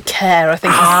Westwood would care. I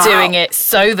think he's doing it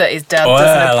so that his dad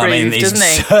doesn't approve, doesn't he?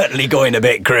 He's certainly going a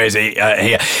bit crazy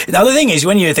here. Now, the thing is,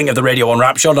 when you think of the Radio 1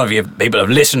 Rap Show, I don't know if people have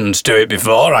listened to it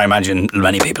before. I imagine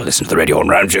many people listen to the Radio 1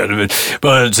 Rap Show,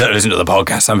 but listen to the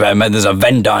podcast. There's a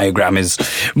Venn diagram is.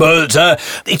 But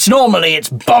it's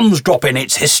bombs dropping,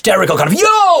 it's hysterical, kind of,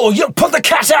 yo, put the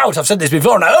cat out. I've said this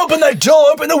before, and I open the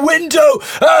door, open the window,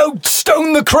 oh,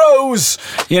 stone the crows.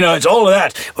 It's all of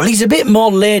that. Well, he's a bit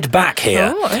more laid back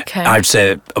here. Oh, okay. I'd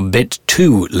say a bit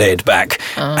too laid back.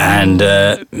 And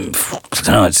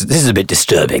this is a bit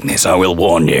disturbing, this, I will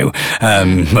warn you.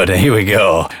 But here we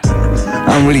go.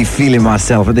 I'm really feeling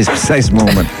myself at this precise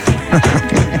moment.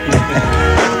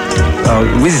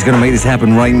 Oh, Wiz is going to make this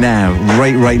happen right now.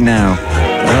 Right now.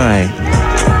 All right.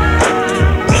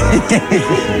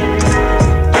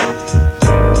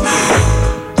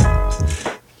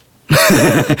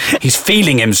 He's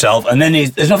feeling himself, and then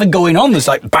there's nothing going on. There's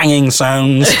like banging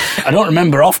sounds. I don't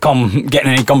remember Ofcom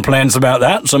getting any complaints about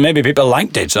that, so maybe people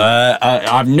liked it.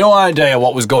 I have no idea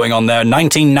what was going on there.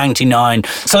 1999.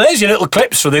 So there's your little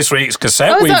clips for this week's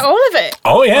cassette. Oh, is that all of it?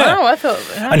 Oh, yeah. Wow, I thought...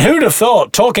 Yeah. And who'd have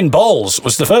thought Talking Balls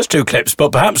was the first two clips,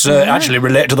 but perhaps actually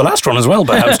relate to the last one as well,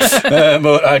 perhaps.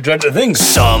 But I dread to think.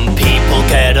 Some people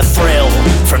get a thrill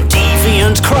from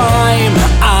deviant crime.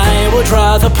 I would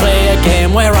rather play a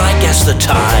game where I guess the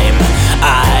time.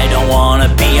 I don't want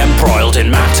to be embroiled in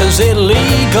matters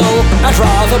illegal. I'd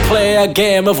rather play a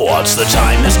game of What's the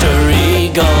Time, Mr.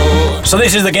 Eagle. So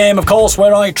this is the game, of course,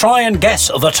 where I try and guess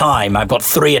the time. I've got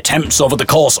 3 attempts over the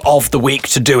course of the week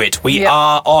to do it. We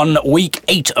are on week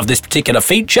 8 of this particular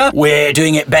feature. We're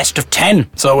doing it best of 10.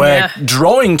 So we're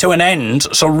drawing to an end.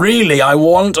 So really, I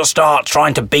want to start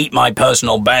trying to beat my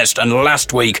personal best. And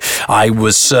last week, I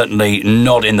was certainly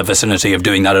not in the vicinity of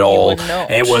doing that at all.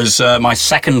 It was my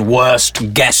second worst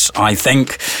guess, I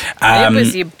think. It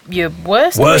was your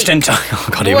worst week? Oh,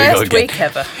 God, here we go again. Worst week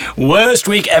ever. Worst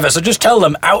week ever. So just tell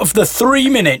them, out of the 3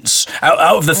 minutes,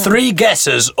 out of the 3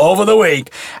 guesses over the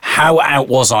week, how out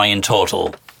was I in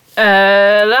total?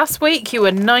 Last week you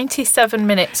were 97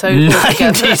 minutes over.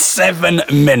 97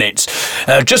 minutes.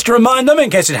 Just to remind them, in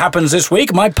case it happens this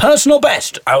week, my personal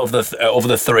best out of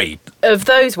the 3. Of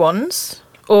those ones?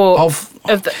 Or of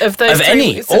those of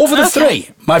any over the 3.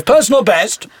 My personal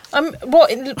best.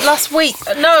 Last week?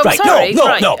 No, I'm sorry.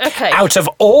 No. Okay. Out of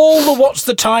all the What's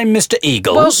the Time, Mr.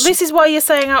 Eagles? Well, this is why you're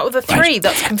saying out of the 3. Right.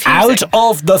 That's confusing. Out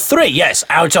of the 3, yes.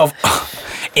 Out of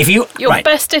your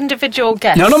best individual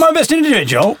guess. No, not my best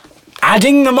individual.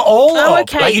 Adding them all up,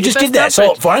 okay. like you just did there.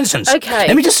 So, for instance,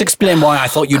 let me just explain why I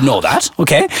thought you'd know that,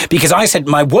 okay? Because I said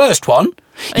my worst one,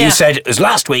 you said it was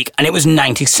last week, and it was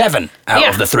 97 out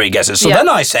of the 3 guesses. So then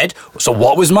I said, so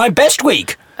what was my best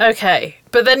week? Okay,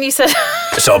 but then you said...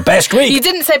 So best week. You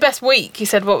didn't say best week, you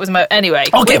said what was my... Anyway.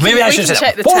 Okay, maybe I should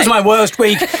say what was my worst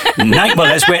week? Well,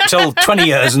 let's wait till 20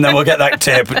 years and then we'll get that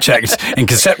tape checked in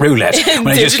cassette roulette. Roulette.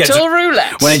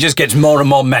 When it just gets more and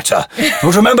more meta.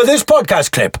 Well, remember this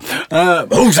podcast clip?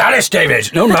 Who's Alice,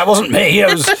 David? No, that wasn't me.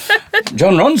 It was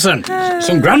John Ronson,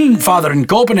 some grandfather in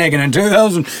Copenhagen in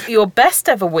 2000. Your best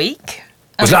ever week...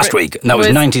 was last week, and that was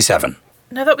 97.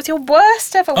 No, that was your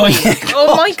worst ever week.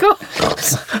 Oh my God.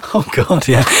 Oh, God,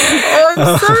 yeah. Oh,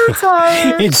 I'm so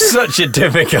tired. It's such a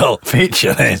difficult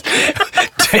feature, this.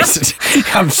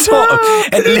 I'm sort of...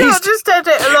 At least... not just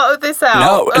edit a lot of this out?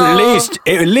 No,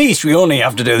 at least we only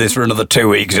have to do this for another 2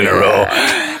 weeks in a row.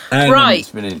 Right.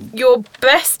 Your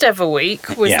best ever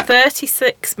week was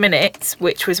 36 minutes,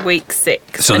 which was week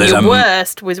 6. So and your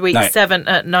worst was week 7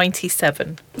 at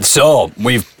 97. So,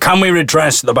 can we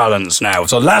redress the balance now?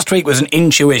 So last week was an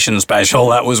intuition special.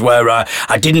 That was where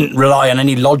I didn't rely on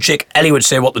any logic. Ellie would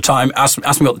say what the time, ask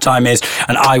me what the time is,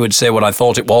 and I would say what I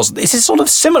thought it was. This is sort of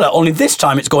similar, only this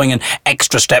time it's going an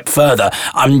extra step further.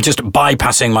 I'm just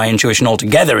bypassing my intuition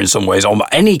altogether in some ways, on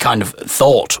any kind of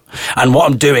thought. And what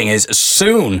I'm doing is, as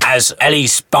soon as Ellie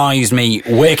spies me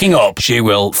waking up, she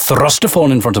will thrust a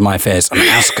phone in front of my face and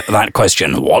ask that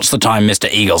question, what's the time, Mr.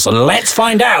 Eagle? So let's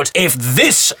find out if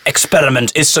this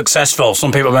experiment is successful.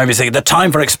 Some people maybe think the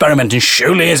time for experimenting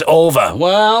surely is over.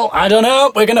 Well, I don't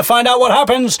know. We're going to find out what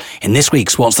happens in this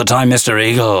week's What's the Time, Mr.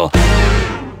 Eagle?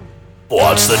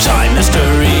 What's the time, Mr.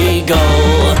 Eagle?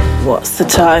 What's the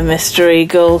time, Mr.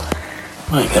 Eagle?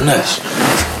 My goodness.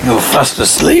 You were fast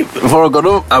asleep before I got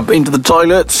up. I've been to the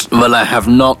toilets, but I have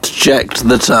not checked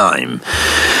the time.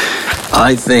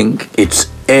 I think it's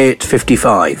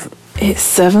 8:55. It's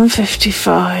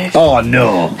 7:55. Oh,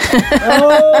 no.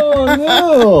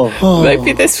 Oh, no.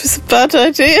 Maybe this was a bad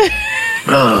idea.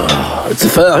 Oh, I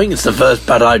think it's the first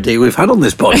bad idea we've had on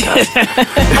this podcast.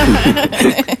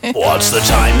 What's the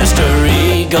time, Mr.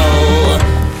 Eagle?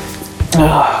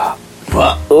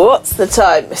 What? What's the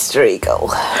time, Mr.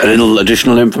 Eagle? A little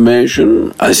additional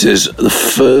information. This is the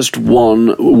first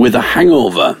one with a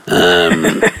hangover.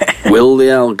 Will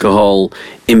the alcohol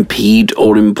impede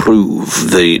or improve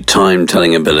the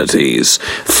time-telling abilities?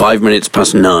 5 minutes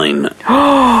past 9.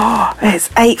 It's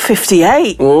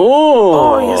 8:58.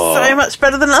 Oh, you're so much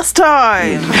better than last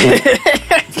time.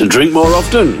 To drink more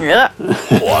often? Yeah.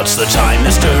 What's the time,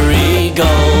 Mr. Eagle?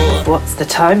 What's the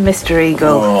time, Mr.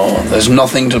 Eagle? Oh, there's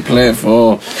nothing to play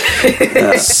for.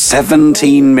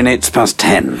 17 minutes past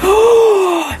 10.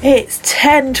 It's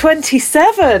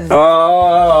 10:27.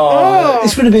 Oh,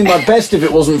 this would have been my best if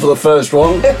it wasn't for the first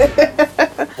one.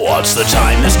 What's the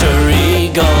time, Mr.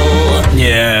 Eagle?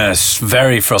 Yes,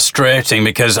 very frustrating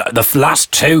because the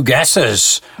last two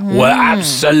guesses were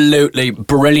absolutely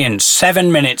brilliant.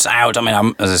 7 minutes out. I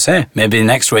mean, as I say, maybe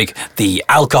next week, the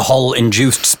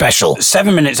alcohol-induced special.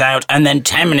 7 minutes out and then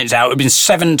 10 minutes out. It would have been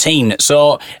 17.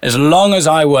 So as long as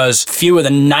I was fewer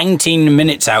than 19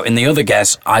 minutes out in the other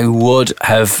guess, I would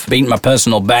have beaten my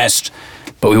personal best.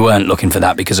 But we weren't looking for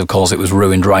that because, of course, it was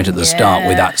ruined right at the start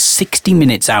with that 60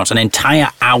 minutes out, an entire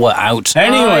hour out.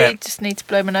 Anyway. I just need to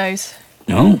blow my nose.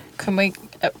 No. Can we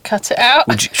cut it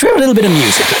out? Should we have a little bit of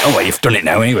music? Oh, well, you've done it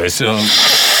now anyway, so...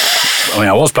 I mean,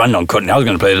 I was planning on cutting. I was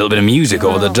going to play a little bit of music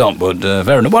over the top, but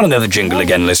fair enough. Why don't the other jingle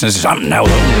again, listeners? It's happening now,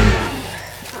 though.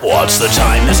 What's the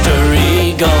time, Mr.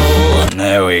 Eagle?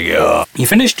 There we go. You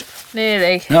finished?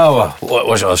 Nearly. Oh,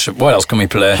 what else can we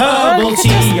play? Herbal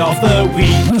tea of the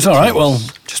week. That's all right. Well,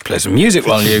 just play some music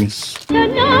while you... You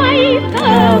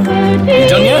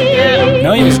done yet?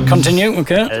 No, you just continue.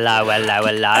 Okay. Hello.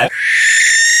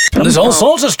 There's all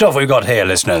sorts of stuff we've got here,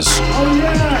 listeners.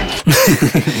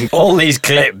 All these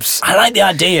clips. I like the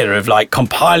idea of like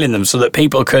compiling them so that we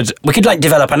could like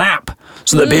develop an app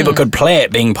so that people could play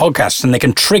it being podcasts and they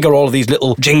can trigger all of these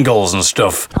little jingles and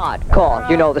stuff. Hardcore,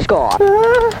 you know the score.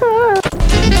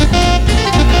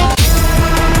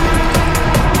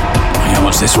 Yeah,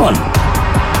 what's this one?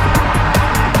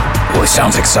 Oh, it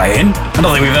sounds exciting. I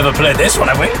don't think we've ever played this one,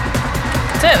 have we?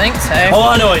 I don't think so. Oh,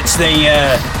 I know, it's the...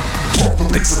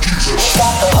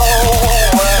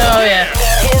 Oh, yeah.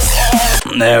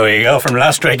 There we go, from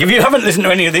last week. If you haven't listened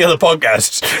to any of the other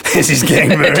podcasts, this is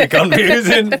getting very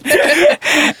confusing.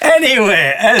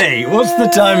 Anyway, Ellie, what's the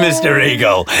time, Mr.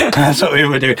 Eagle? That's what we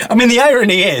were doing. I mean, the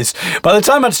irony is, by the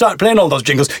time I'd start playing all those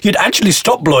jingles, you'd actually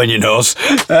stop blowing your nose.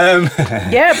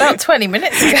 Yeah, about 20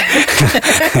 minutes ago.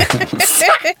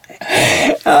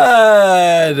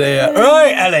 Dear.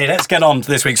 Right, Ellie, let's get on to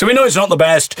this week. So we know it's not the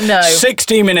best. No.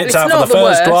 60 minutes It's out for not the the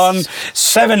first worst. one.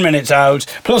 7 minutes out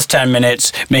plus 10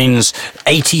 minutes means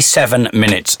 87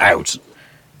 minutes out.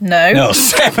 No. No,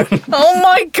 7. Oh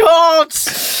my God!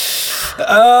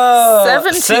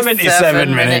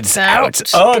 77 minutes out.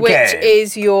 Okay. Which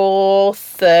is your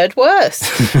third worst.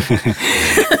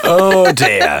 Oh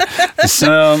dear.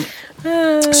 So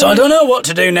I don't know what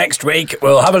to do next week.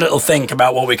 We'll have a little think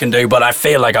about what we can do, but I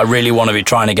feel like I really want to be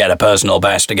trying to get a personal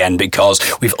best again because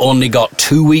we've only got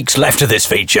 2 weeks left of this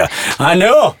feature. I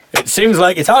know, it seems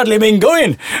like it's hardly been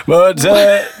going, but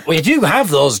we do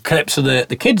have those clips of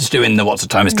the kids doing the What's the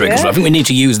Time, Mr. Eagle. So I think we need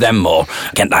to use them more,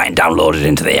 get that and download it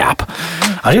into the app.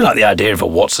 I do like the idea of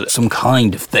some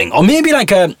kind of thing. Or maybe like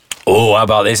how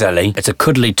about this, Ellie? It's a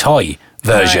cuddly toy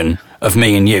version of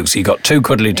me and you. So you got 2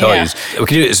 cuddly toys. Yeah. We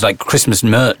could do it as like Christmas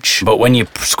merch, but when you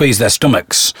squeeze their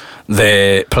stomachs,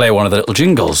 they play one of the little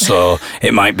jingles. So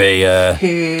it might be...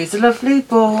 He's a lovely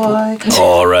boy.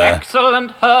 Or...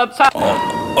 Excellent herbs.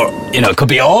 Or, it could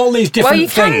be all these different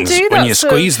things when you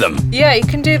squeeze them. Yeah, you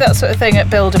can do that sort of thing at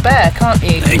Build-A-Bear, can't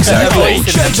you? Exactly.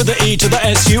 To the E to the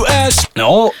S-U-S. No,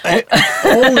 all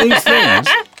these things...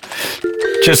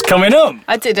 Just coming up.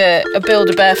 I did a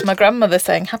Build-A-Bear for my grandmother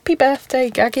saying, "Happy birthday,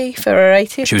 Gaggy," for her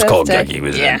 80th She was birthday. called Gaggy,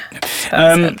 wasn't it? Yeah.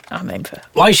 I named her.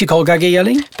 Why is she called Gaggy,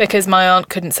 Ellie? Because my aunt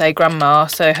couldn't say grandma,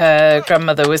 so her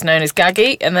grandmother was known as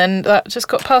Gaggy, and then that just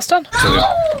got passed on.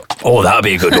 Oh, that'd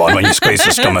be a good one when you squeeze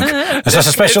the stomach. That's a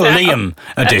special Liam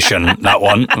edition, that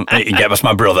one. You can get past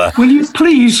my brother. Will you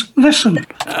please listen?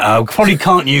 Probably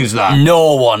can't use that.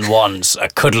 No one wants a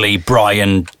cuddly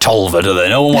Brian Tolver, do they?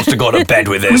 No one wants to go to bed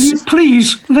with this. Will you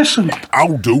please listen?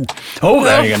 I'll do. Oh,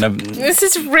 there you go. This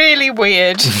is really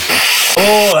weird.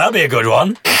 Oh, that'd be a good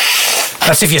one.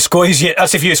 That's if you squeeze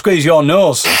your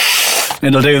nose.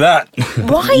 It'll do that.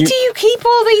 Why do you keep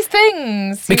all these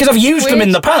things? Because I've used them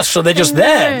in the past, so they're just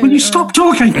there. Will you stop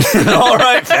talking? All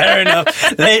right, fair enough.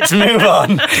 Let's move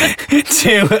on to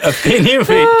a new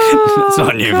feature. It's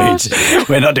not new features.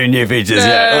 We're not doing new features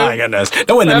yet. Oh my goodness!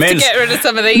 Not when the to get rid of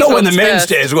some of these. Not when the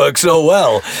mainstays work so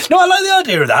well. No, I like the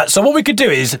idea of that. So what we could do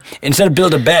is instead of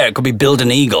build a bear, it could be build an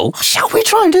eagle. Shall we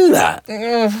try and do that?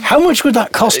 How much would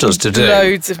that cost us to do?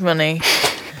 Loads of money.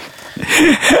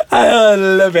 I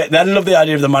love it. I love the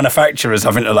idea of the manufacturers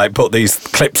having to like put these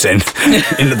clips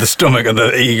into the stomach of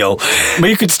the eagle. But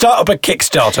you could start up a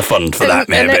Kickstarter fund for that,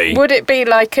 maybe. Would it be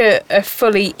like a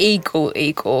fully eagle,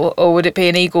 or would it be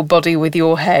an eagle body with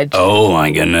your head? Oh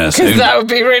my goodness! Because that would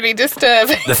be really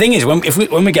disturbing. The thing is, when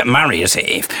we get married,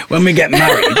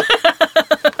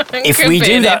 if we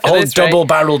do that whole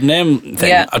double-barreled name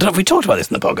thing, I don't know if we talked about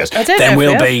this in the podcast. Then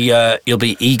you'll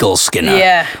be Eagle Skinner.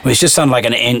 Yeah. Which just sounds like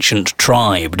an ancient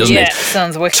tribe, doesn't it? Yeah,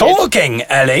 sounds wicked. Talking,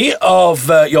 Ellie, of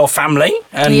your family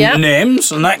and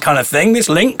names and that kind of thing, this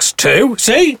links to,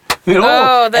 see? There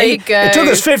you go. It took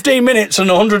us 15 minutes and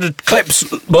 100 clips,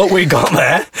 but we got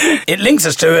there. It links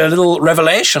us to a little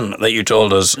revelation that you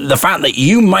told us. The fact that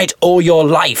you might owe your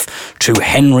life to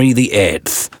Henry VIII.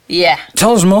 Yeah.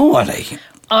 Tell us more, Ellie.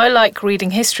 I like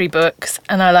reading history books,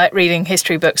 and I like reading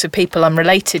history books of people I'm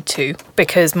related to,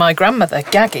 because my grandmother,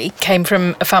 Gaggy, came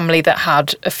from a family that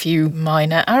had a few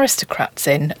minor aristocrats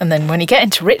in, and then when you get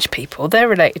into rich people, they're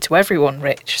related to everyone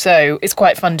rich, so it's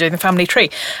quite fun doing the family tree.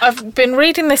 I've been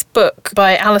reading this book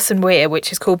by Alison Weir,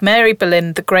 which is called Mary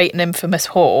Boleyn, the Great and Infamous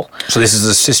Whore. So this is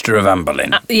the sister of Anne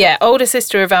Boleyn? Yeah, older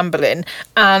sister of Anne Boleyn,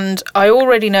 and I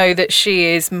already know that she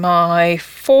is my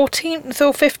 14th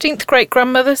or 15th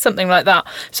great-grandmother, something like that.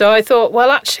 So I thought, well,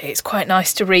 actually, it's quite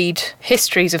nice to read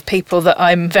histories of people that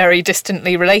I'm very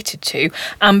distantly related to.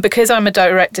 And because I'm a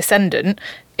direct descendant,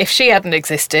 if she hadn't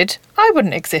existed, I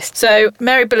wouldn't exist. So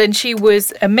Mary Boleyn, she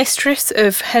was a mistress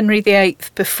of Henry VIII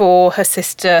before her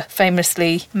sister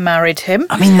famously married him.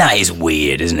 I mean, that is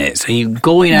weird, isn't it? So you're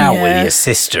going out with your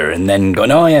sister and then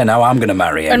going, oh yeah, now I'm going to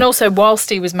marry him. And also, whilst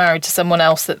he was married to someone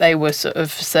else that they were sort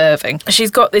of serving,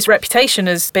 she's got this reputation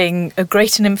as being a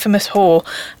great and infamous whore.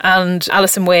 And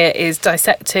Alison Weir is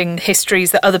dissecting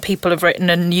histories that other people have written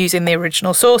and using the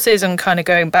original sources and kind of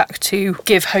going back to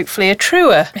give hopefully a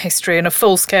truer history and a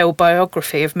full-scale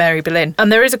biography of Mary Boleyn.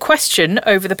 And there is a question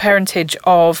over the parentage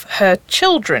of her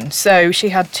children. So she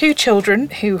had 2 children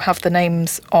who have the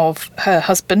names of her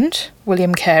husband,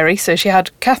 William Carey. So she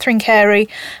had Catherine Carey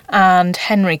and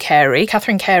Henry Carey.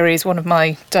 Catherine Carey is one of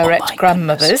my direct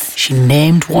grandmothers. Goodness. She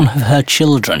named one of her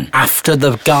children after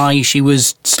the guy she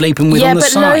was sleeping with on the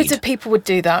side. Yeah, but loads of people would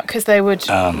do that because they would,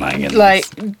 oh my goodness,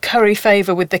 like, curry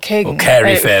favour with the king. Or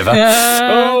Carey favour.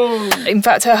 In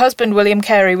fact, her husband, William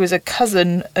Carey, was a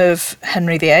cousin of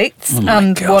Henry VIII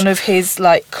and one of his,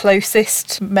 like,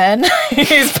 closest men.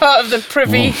 He's part of the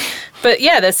privy. But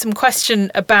yeah, there's some question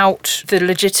about the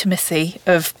legitimacy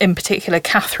of, in particular,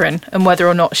 Catherine and whether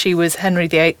or not she was Henry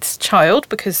VIII's child,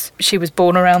 because she was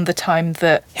born around the time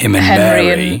that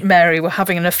Henry and Mary were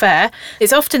having an affair.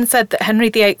 It's often said that Henry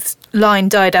VIII's line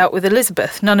died out with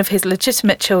Elizabeth. None of his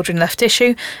legitimate children left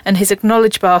issue, and his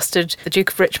acknowledged bastard, the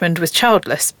Duke of Richmond, was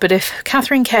childless. But if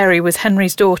Catherine Carey was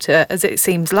Henry's daughter, as it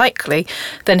seems likely,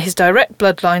 then his direct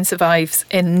bloodline survives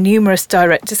in numerous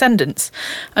direct descendants.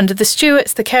 Under the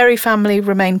Stuarts, the Carey family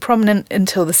remained prominent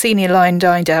until the senior line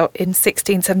died out in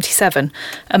 1677.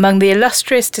 Among the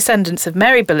illustrious descendants of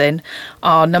Mary Boleyn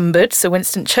are numbered Sir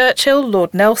Winston Churchill,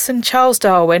 Lord Nelson, Charles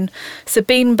Darwin,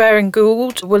 Sabine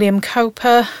Baring-Gould, William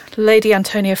Cowper, Lady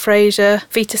Antonia Fraser,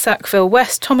 Vita Sackville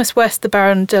West, Thomas West, the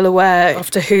Baron Delaware,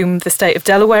 after whom the state of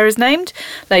Delaware is named,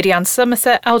 Lady Anne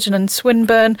Somerset, Algernon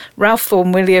Swinburne, Ralph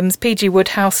Vaughan Williams, P.G.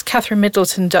 Woodhouse, Catherine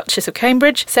Middleton, Duchess of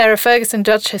Cambridge, Sarah Ferguson,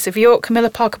 Duchess of York, Camilla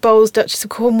Parker Bowles, Duchess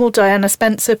of Cornwall, Diana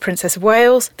Spencer, Princess of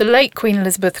Wales, the late Queen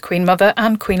Elizabeth, Queen Mother,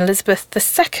 and Queen Elizabeth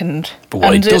II. But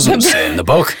what it doesn't say in the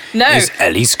book is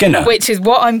Ellie Skinner. Which is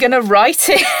what I'm going to write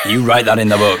it. You write that in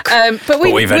the book. But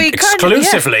we've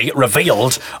exclusively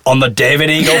revealed on the David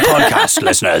Eagle podcast,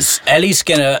 listeners. Ellie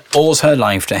Skinner owes her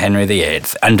life to Henry VIII,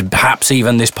 and perhaps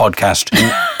even this podcast,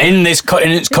 in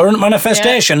its current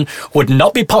manifestation, would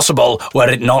not be possible were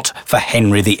it not for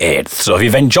Henry VIII. So if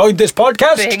you've enjoyed this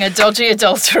podcast... Being a dodgy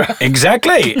adulterer.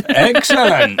 Exactly.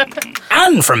 Excellent.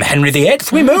 And from Henry VIII,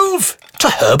 we move to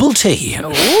herbal tea.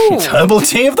 Ooh. It's herbal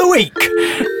tea of the week.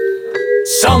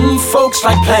 Some folks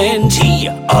like plain tea,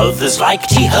 others like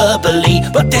tea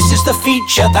herbally, but this is the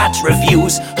feature that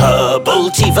reviews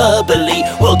herbal tea verbally.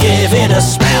 We'll give it a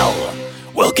smell,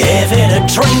 we'll give it a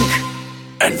drink,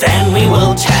 and then we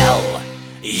will tell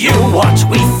you what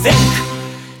we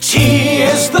think. Tea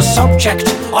is the subject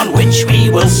on which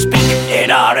we will speak in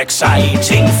our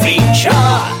exciting feature,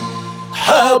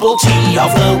 Herbal Tea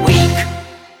of the Week.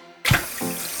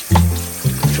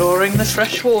 Drawing the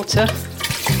fresh water.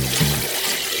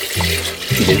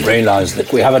 You didn't realise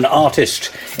that we have an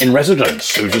artist in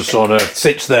residence who just sort of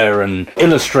sits there and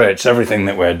illustrates everything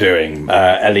that we're doing.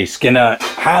 Ellie Skinner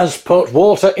has put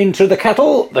water into the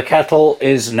kettle. The kettle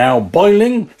is now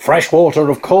boiling. Fresh water,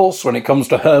 of course, when it comes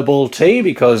to herbal tea,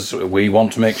 because we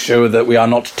want to make sure that we are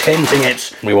not tainting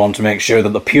it. We want to make sure that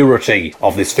the purity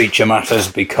of this feature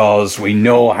matters, because we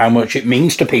know how much it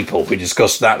means to people. We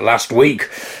discussed that last week,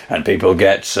 and people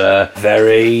get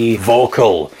very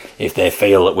vocal if they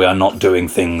feel that we are not doing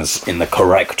things in the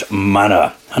correct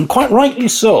manner. And quite rightly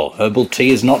so. Herbal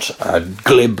tea is not a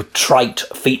glib, trite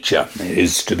feature. It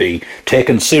is to be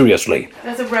taken seriously.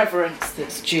 There's a reverence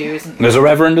that's due, isn't there? There's a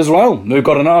reverend as well. We've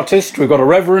got an artist, we've got a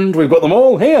reverend, we've got them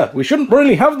all here. We shouldn't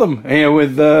really have them here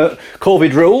with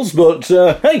COVID rules, but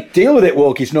hey, deal with it,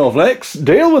 Wokey Snowflakes.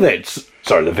 Deal with it.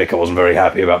 Sorry, the vicar wasn't very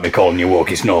happy about me calling you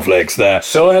Wokey Snowflakes there.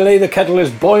 So, Ellie, the kettle is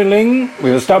boiling.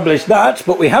 We've established that,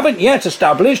 but we haven't yet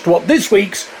established what this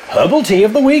week's Herbal Tea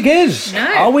of the Week is.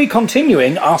 No. Are we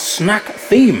continuing our snack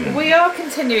theme? We are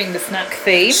continuing the snack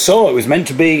theme. So, it was meant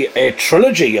to be a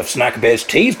trilogy of snack-based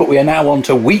teas, but we are now on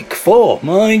to week 4.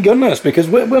 My goodness, because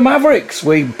we're mavericks.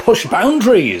 We push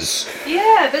boundaries.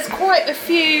 Yeah, there's quite a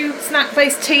few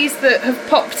snack-based teas that have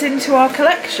popped into our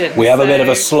collection. We have a bit of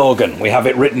a slogan. We have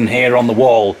it written here on the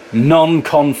wall.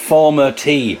 Non-conformer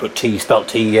tea, but tea spelt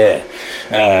T-A.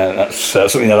 That's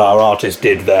something that our artist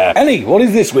did there. Ellie, what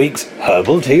is this week's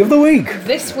Herbal Tea of the Week?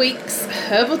 This week's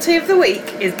Herbal Tea of the Week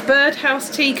is Birdhouse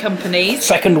Tea Company's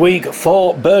second week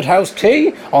for Birdhouse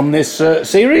Tea on this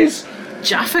series.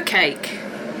 Jaffa Cake.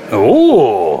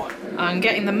 Oh. I'm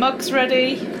getting the mugs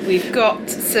ready. We've got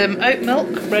some oat milk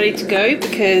ready to go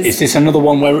because... Is this another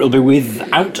one where it'll be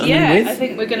without and yeah, with? I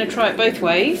think we're going to try it both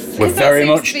ways. We very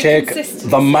much take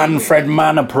the Manfred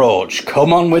Mann approach.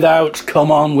 Come on without,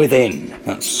 come on within.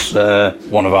 That's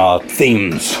one of our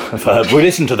themes. We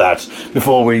listen to that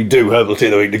before we do Herbal Tea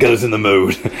of the Week to get us in the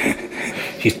mood.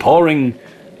 She's pouring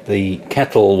the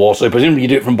kettle water. Presumably you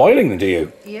do it from boiling then, do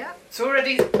you? Yeah, it's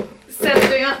already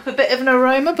sending up a bit of an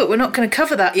aroma, but we're not going to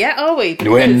cover that yet, are we?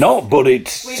 We're not, but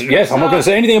it's... Yes, I'm not going to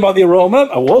say anything about the aroma.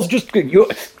 I was just...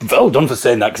 Well done for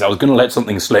saying that, because I was going to let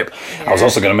something slip. Yeah. I was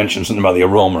also going to mention something about the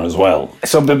aroma as well.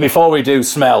 So but before we do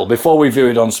smell, before we view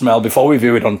it on smell, before we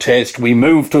view it on taste, we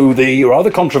move to the rather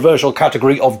controversial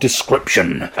category of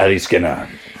description. Ellie Skinner.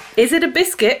 Is it a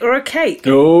biscuit or a cake?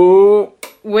 Oh...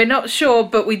 We're not sure,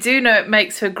 but we do know it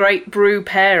makes for great brew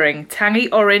pairing. Tangy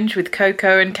orange with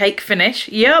cocoa and cake finish.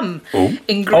 Yum! Ooh.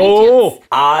 Ingredients. Oh,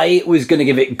 I was going to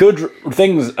give it good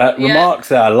things, remarks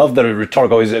there. I love the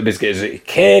rhetorical, is it a biscuit, is it a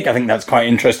cake? I think that's quite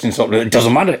interesting. Sort of, it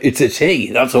doesn't matter, it's a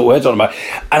tea. That's what we're talking about.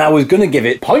 And I was going to give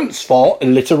it points for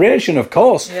alliteration, of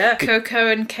course. Yeah, cocoa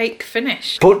and cake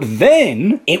finish. But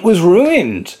then it was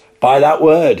ruined by that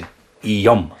word,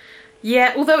 yum.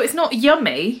 Yeah, although it's not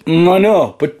yummy. I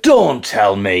know, but don't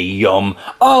tell me yum.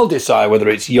 I'll decide whether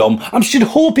it's yum. I should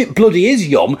hope it bloody is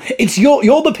yum. It's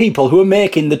you're the people who are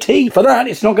making the tea. For that,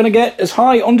 it's not going to get as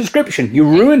high on description. You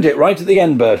ruined it right at the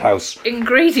end, Birdhouse.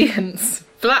 Ingredients.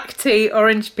 Black tea,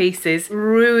 orange pieces,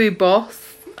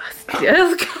 rooibos.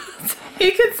 Can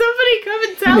somebody come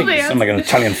and tell me? You sound like an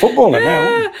Italian footballer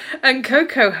now. And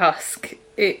cocoa husk.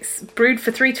 It's brewed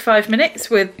for 3 to 5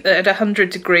 minutes at 100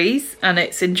 degrees, and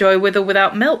it's enjoy with or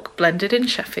without milk, blended in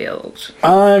Sheffield.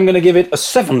 I'm going to give it a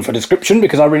 7 for description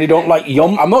because I really don't like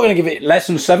yum. I'm not going to give it less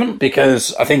than 7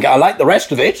 because I think I like the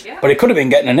rest of it, but it could have been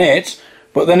getting an 8,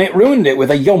 but then it ruined it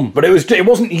with a yum. But it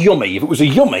wasn't yummy. If it was a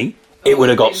yummy, it would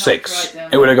have got 6.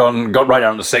 It would have got right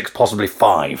down to 6, possibly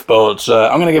 5. But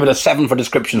I'm going to give it a 7 for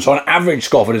description. So an average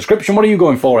score for description. What are you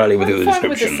going for, Ellie, with the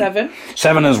description? With a 7.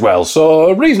 7 as well.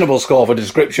 So a reasonable score for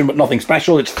description, but nothing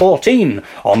special. It's 14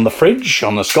 on the fridge,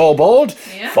 on the scoreboard,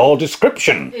 for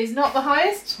description. It's not the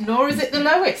highest, nor is it the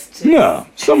lowest. No,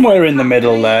 somewhere in the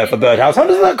middle there for Birdhouse. How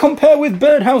does that compare with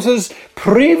Birdhouse's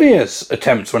previous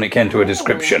attempts when it came to a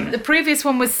description? The previous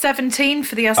one was 17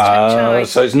 for the Aztec Chai.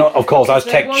 So it's not, of course,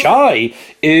 Aztec Chai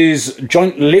is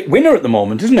joint winner at the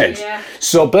moment, isn't it? Yeah.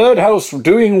 So Birdhouse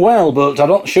doing well, but I'm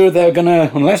not sure they're going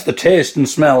to, unless the taste and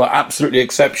smell are absolutely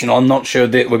exceptional, I'm not sure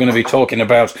that we're going to be talking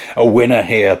about a winner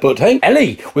here. But hey,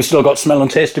 Ellie, we've still got smell and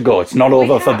taste to go. It's not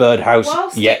over for Birdhouse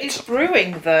yet. Whilst it is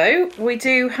brewing, though, we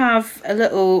do have a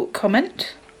little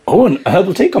comment. Oh, an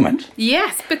herbal tea comment?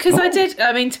 Yes, because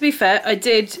to be fair, I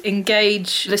did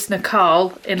engage listener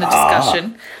Carl in a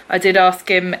discussion. I did ask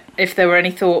him if there were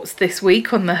any thoughts this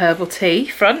week on the herbal tea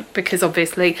front, because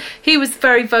obviously he was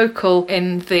very vocal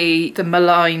in the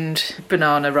maligned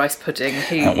banana rice pudding.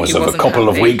 That was a couple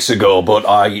of weeks ago, but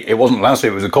it wasn't last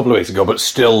week, it was a couple of weeks ago, but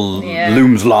still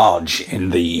looms large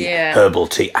in the herbal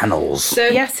tea annals. So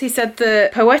yes, he said the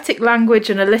poetic language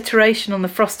and alliteration on the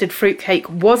frosted fruitcake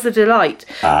was a delight.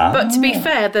 But to be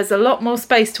fair, there's a lot more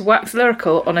space to wax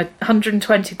lyrical on a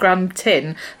 120-gram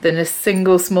tin than a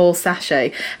single small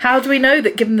sachet. How do we know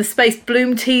that given the space,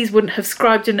 Bloom Teas wouldn't have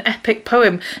scribed an epic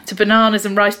poem to bananas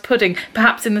and rice pudding,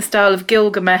 perhaps in the style of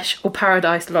Gilgamesh or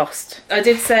Paradise Lost? I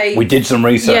did say... We did some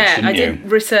research, didn't I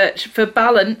did research. For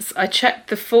balance, I checked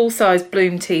the full-size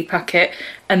Bloom Tea packet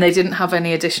and they didn't have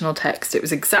any additional text. It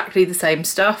was exactly the same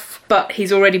stuff, but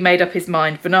he's already made up his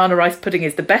mind. Banana rice pudding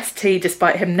is the best tea,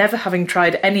 despite him never having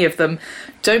tried any of them.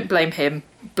 Don't blame him,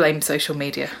 blame social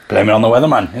media. Blame it on the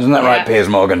weatherman, isn't that right, Piers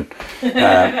Morgan?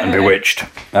 And Bewitched.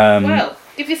 Well,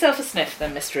 give yourself a sniff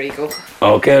then, Mr. Eagle.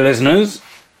 Okay, listeners.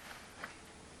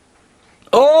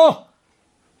 Oh!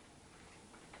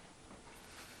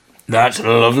 That's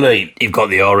lovely. You've got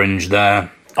the orange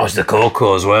there. Oh, it's the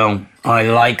cocoa as well. I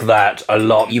like that a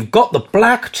lot. You've got the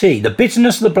black tea, the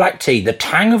bitterness of the black tea, the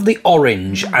tang of the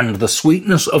orange, and the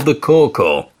sweetness of the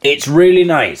cocoa. It's really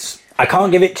nice. I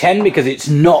can't give it 10 because it's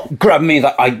not grabbing me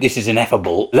that this is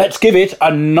ineffable. Let's give it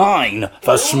a 9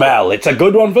 for smell. It's a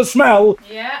good one for smell.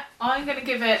 Yeah, I'm going to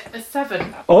give it a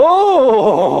 7.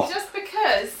 Oh! Just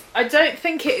because I don't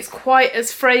think it is quite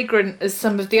as fragrant as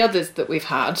some of the others that we've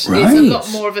had. Right. It's a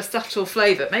lot more of a subtle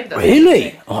flavour. Maybe that's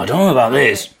Really? Oh, I don't know about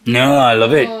this. No, I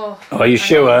love it. Oh, Are you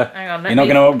sure? Hang on, You're not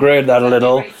going to upgrade that a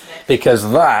little?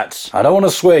 Because that, I don't want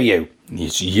to sway you.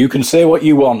 You can say what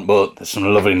you want, but there's some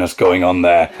loveliness going on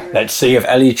there. Let's see if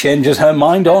Ellie changes her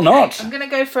mind or not. I'm going to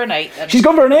go for an 8 then. She's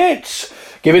gone for an 8,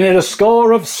 giving it a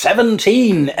score of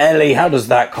 17. Ellie, how does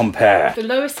that compare? The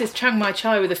lowest is Chiang Mai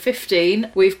Chai with a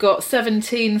 15. We've got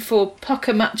 17 for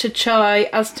Pucca Matcha Chai,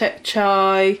 Aztec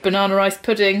Chai, Banana Rice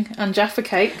Pudding and Jaffa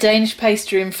Cake. Danish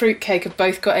Pastry and Fruit Cake have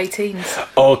both got 18s.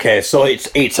 Okay, so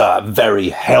it's a very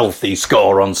healthy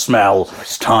score on smell.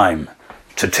 It's time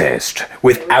to taste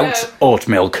without oat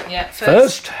milk. Yeah,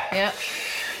 first. Yeah.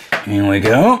 Here we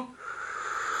go.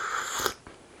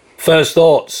 First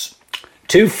thoughts.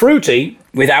 Too fruity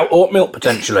without oat milk,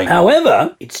 potentially.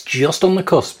 However, it's just on the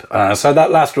cusp. I said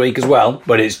that last week as well,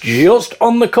 but it's just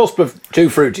on the cusp of too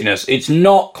fruitiness. It's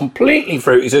not completely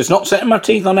fruity, so it's not setting my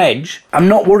teeth on edge. I'm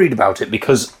not worried about it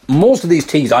because most of these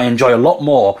teas I enjoy a lot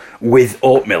more with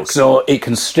oat milk, so it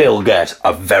can still get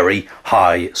a very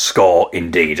high score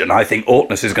indeed. And I think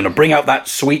oatness is going to bring out that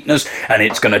sweetness and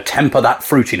it's going to temper that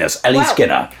fruitiness. Ellie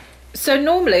Skinner. So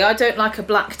normally I don't like a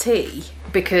black tea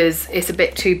because it's a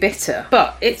bit too bitter,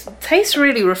 but it tastes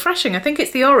really refreshing. I think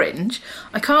it's the orange.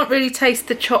 I can't really taste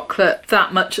the chocolate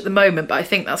that much at the moment, but I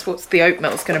think that's what the oat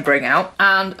milk's going to bring out.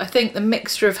 And I think the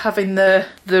mixture of having the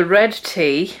red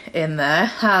tea in there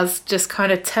has just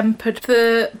kind of tempered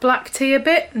the black tea a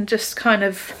bit and just kind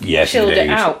of chilled it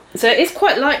out. So it's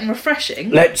quite light and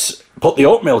refreshing. Let's put the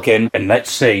oat milk in and let's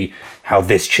see how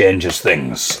this changes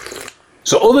things.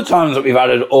 So other times that we've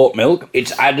added oat milk,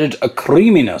 it's added a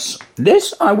creaminess.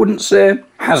 This, I wouldn't say,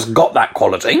 has got that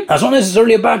quality. That's not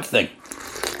necessarily a bad thing.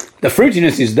 The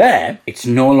fruitiness is there. It's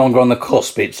no longer on the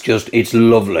cusp. It's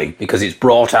lovely because it's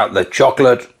brought out the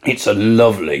chocolate. It's a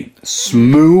lovely,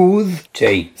 smooth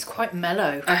tea. It's quite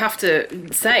mellow. I have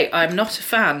to say, I'm not a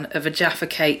fan of a Jaffa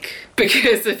Cake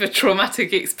because of a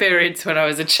traumatic experience when I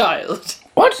was a child.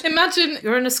 What? Imagine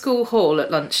you're in a school hall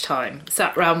at lunchtime,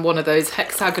 sat round one of those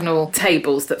hexagonal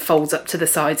tables that folds up to the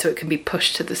side so it can be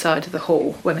pushed to the side of the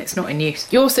hall when it's not in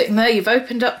use. You're sitting there, you've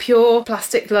opened up your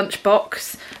plastic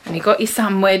lunchbox and you've got your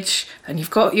sandwich and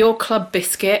you've got your club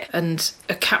biscuit and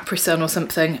a Capri Sun or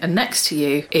something, and next to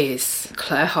you is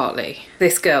Claire Hartley.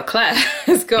 This girl, Claire,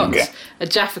 has got a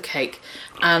Jaffa Cake.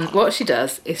 And what she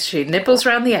does is she nibbles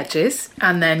around the edges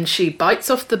and then she bites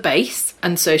off the base.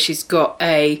 And so she's got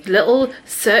a little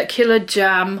circular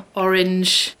jam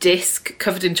orange disc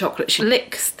covered in chocolate. She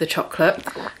licks the chocolate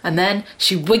and then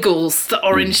she wiggles the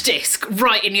orange disc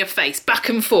right in your face, back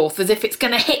and forth, as if it's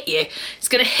going to hit you. It's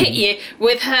going to hit you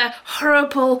with her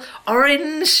horrible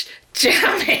orange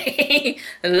jammy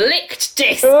licked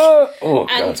disc.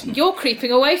 And you're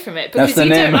creeping away from it because you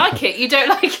don't like it. You don't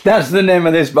like it. That's the name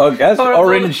of this podcast.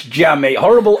 Orange jammy.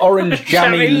 Horrible orange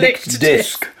jammy licked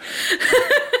disc.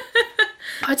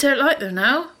 I don't like them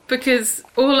now because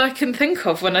all I can think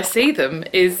of when I see them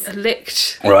is a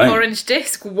licked orange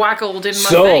disc waggled in my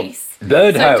face.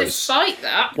 Birdhouse. So despite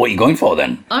that, what are you going for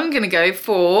then? I'm going to go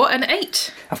for an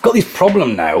 8. I've got this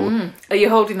problem now. Are you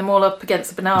holding them all up against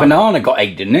the banana? Banana got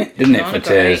 8, didn't it? Didn't it, Banana for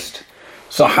got 8. taste?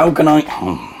 So how can I...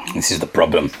 this is the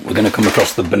problem. We're going to come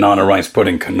across the banana rice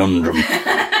pudding conundrum.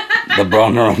 The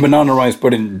banana rice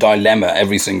pudding dilemma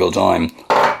every single time.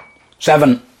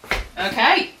 7.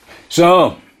 Okay.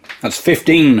 So, that's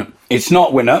 15 It's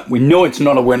not winner. We know it's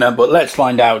not a winner, but let's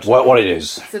find out what it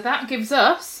is. So that gives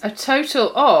us a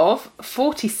total of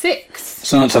 46.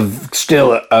 So that's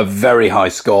still a very high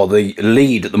score. The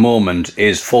lead at the moment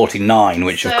is 49,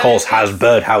 which of course has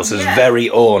Birdhouse's very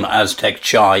own Aztec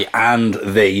chai and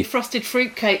the frosted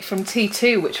fruitcake from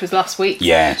T2, which was last week.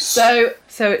 Yes. So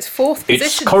it's fourth position.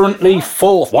 It's currently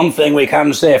fourth. One thing we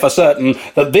can say for certain,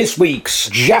 that this week's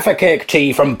Jaffa Cake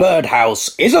tea from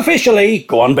Birdhouse is officially,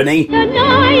 go on, Benny.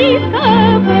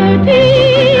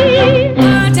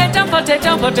 Potato,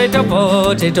 potato, potato,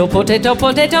 potato, potato, potato,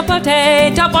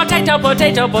 potato,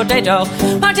 potato, potato, potato,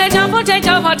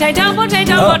 potato, potato,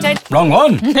 potato, potato. Wrong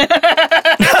one.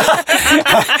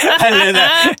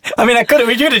 I mean,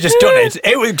 we could have just done it.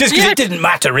 It was just because it didn't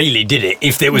matter, really, did it?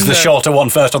 If it was the shorter one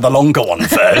first or the longer one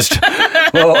first.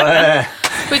 Well,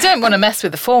 we don't want to mess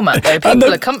with the format, though.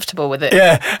 People are comfortable with it.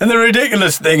 Yeah, and the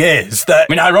ridiculous thing is that,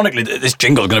 I mean, ironically, this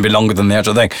jingle is going to be longer than the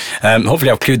actual thing.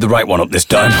 Hopefully I've queued the right one up this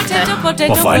time.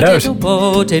 We'll find out.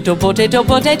 Potato, potato, potato,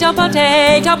 potato,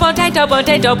 potato,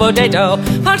 potato, potato,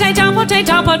 potato,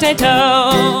 potato,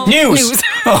 potato. News.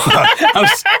 I'm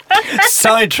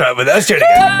sidetracked with that. Let's do it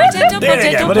again. Do it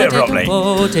again. We'll do it properly.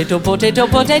 Potato, potato,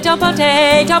 potato,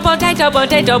 potato, potato,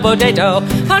 potato, potato,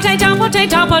 potato,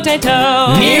 potato,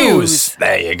 potato. News.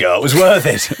 There you go. It was worth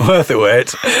it. Worth the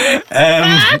wait.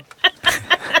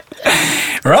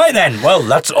 Right then, well,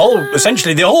 that's all.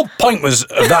 Essentially, the whole point of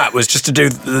that was just to do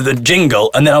the jingle,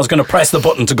 and then I was going to press the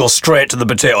button to go straight to the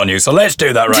potato news. So let's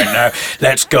do that right now.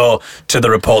 Let's go to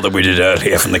the report that we did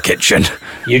earlier from the kitchen.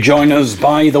 You join us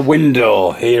by the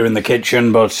window here in the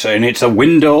kitchen, and it's a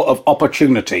window of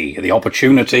opportunity. The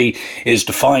opportunity is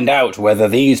to find out whether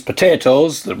these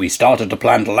potatoes that we started to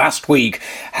plant last week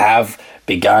have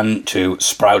began to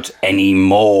sprout any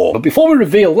more. But before we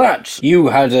reveal that, you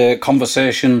had a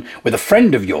conversation with a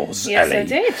friend of yours, Yes, Ellie. I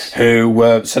did.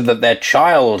 Who said that their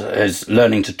child is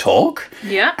learning to talk.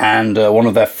 Yeah. And one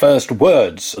of their first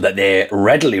words that they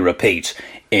readily repeat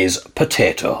is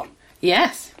potato.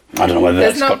 Yes. I don't know whether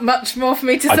There's that's not much more for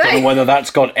me to say. I don't know whether that's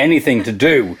got anything to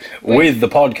do with the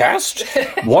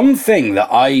podcast. One thing that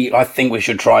I think we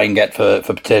should try and get for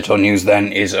Potato News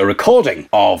then is a recording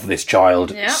of this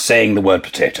child saying the word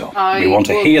potato. We want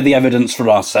to hear the evidence for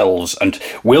ourselves, and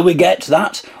will we get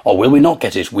that or will we not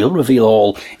get it? We'll reveal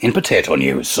all in Potato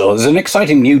News. So there's an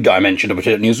exciting new dimension to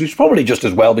Potato News, which is probably just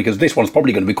as well, because this one's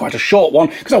probably going to be quite a short one,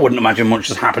 because I wouldn't imagine much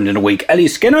has happened in a week. Ellie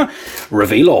Skinner,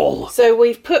 reveal all. So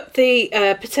we've put the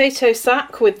potato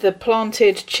sack with the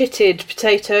planted chitted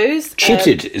potatoes.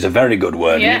 Chitted is a very good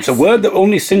word. Yes. It's a word that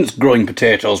only since growing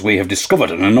potatoes we have discovered,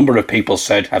 and a number of people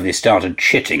said, have they started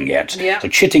chitting yet? Yeah. So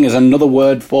chitting is another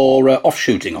word for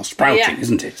offshooting or sprouting, Yeah.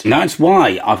 isn't it? And that's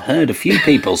why I've heard a few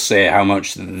people say how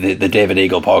much the David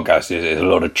Eagle podcast is a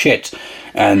load of chit.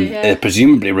 And they're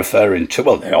presumably referring to,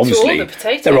 well, they're obviously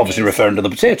referring to the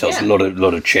potatoes, a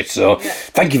lot of chit. So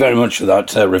thank you very much for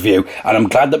that review. And I'm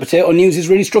glad that Potato News has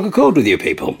really struck a chord with you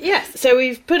people. Yes, so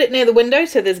we've put it near the window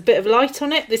so there's a bit of light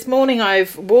on it. This morning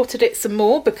I've watered it some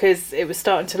more because it was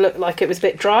starting to look like it was a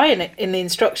bit dry, and in the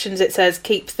instructions it says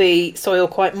keep the soil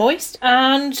quite moist.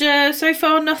 And so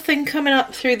far nothing coming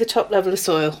up through the top level of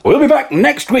soil. We'll be back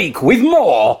next week with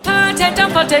more Potato,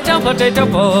 potato, potato,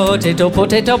 potato, potato,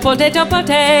 potato,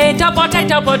 potato,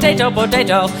 potato, potato, potato,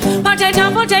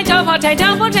 potato, potato, potato,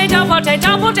 potato,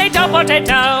 potato, potato,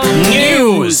 potato.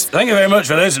 News. Thank you very much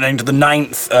for listening to the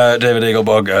 9th David Eagle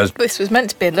podcast. This was meant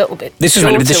to be a little bit This is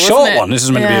meant to be the short one. This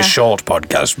is meant to be a short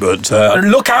podcast, but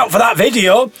look out for that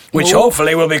video, which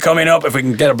hopefully will be coming up if we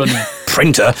can get a bloody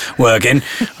printer working.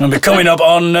 It'll be coming up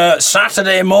on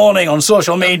Saturday morning on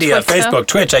social media, Facebook,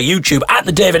 Twitter, YouTube, at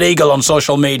the David Eagle on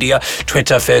social media,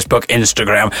 Twitter, Facebook,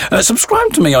 Instagram.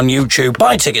 Subscribe to me on YouTube.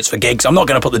 Buy tickets for gigs. I'm not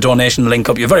going to put the donation link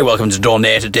up. You're very welcome to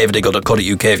donate at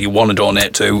davideagle.co.uk if you want to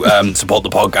donate to support the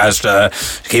podcast,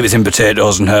 keep us in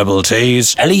potatoes and herbal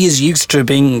teas. Ellie is used to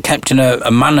being kept in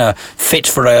a manner fit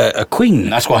for a queen.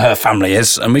 That's what her family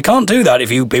is, and we can't do that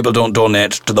if you people don't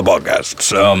donate to the podcast.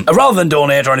 So rather than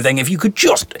donate or anything, if you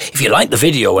like the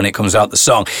video when it comes out, the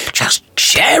song, just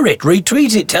share it,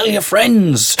 retweet it, tell your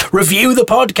friends, review the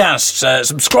podcast,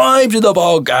 subscribe to the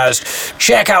podcast,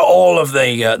 check out all of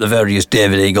the various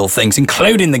David Eagle things,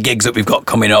 including the gigs that we've got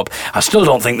coming up. I still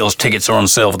don't think those tickets are on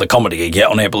sale for the comedy gig yet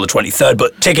on April the 23rd,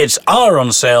 but tickets are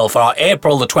on sale for our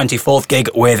April the 24th gig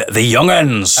with the Young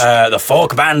Young'uns, the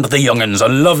folk band The Young'uns. A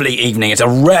lovely evening. It's a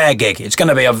rare gig. It's going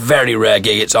to be a very rare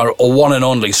gig. It's our one and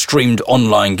only streamed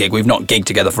online gig. We've not gigged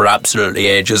together for absolutely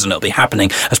ages, and it'll be happening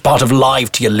as part of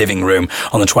Live to Your Living Room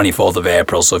on the 24th of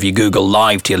April. So if you Google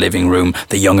Live to Your Living Room,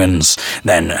 The Young'uns,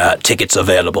 then tickets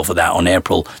available for that on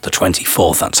April the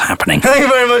 24th. That's happening. Thank you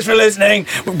very much for listening.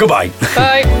 Goodbye.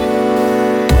 Bye.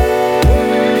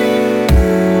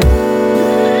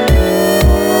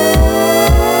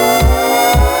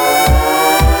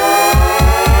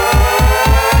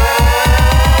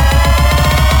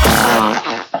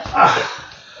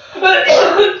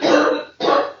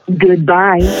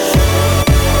 Goodbye.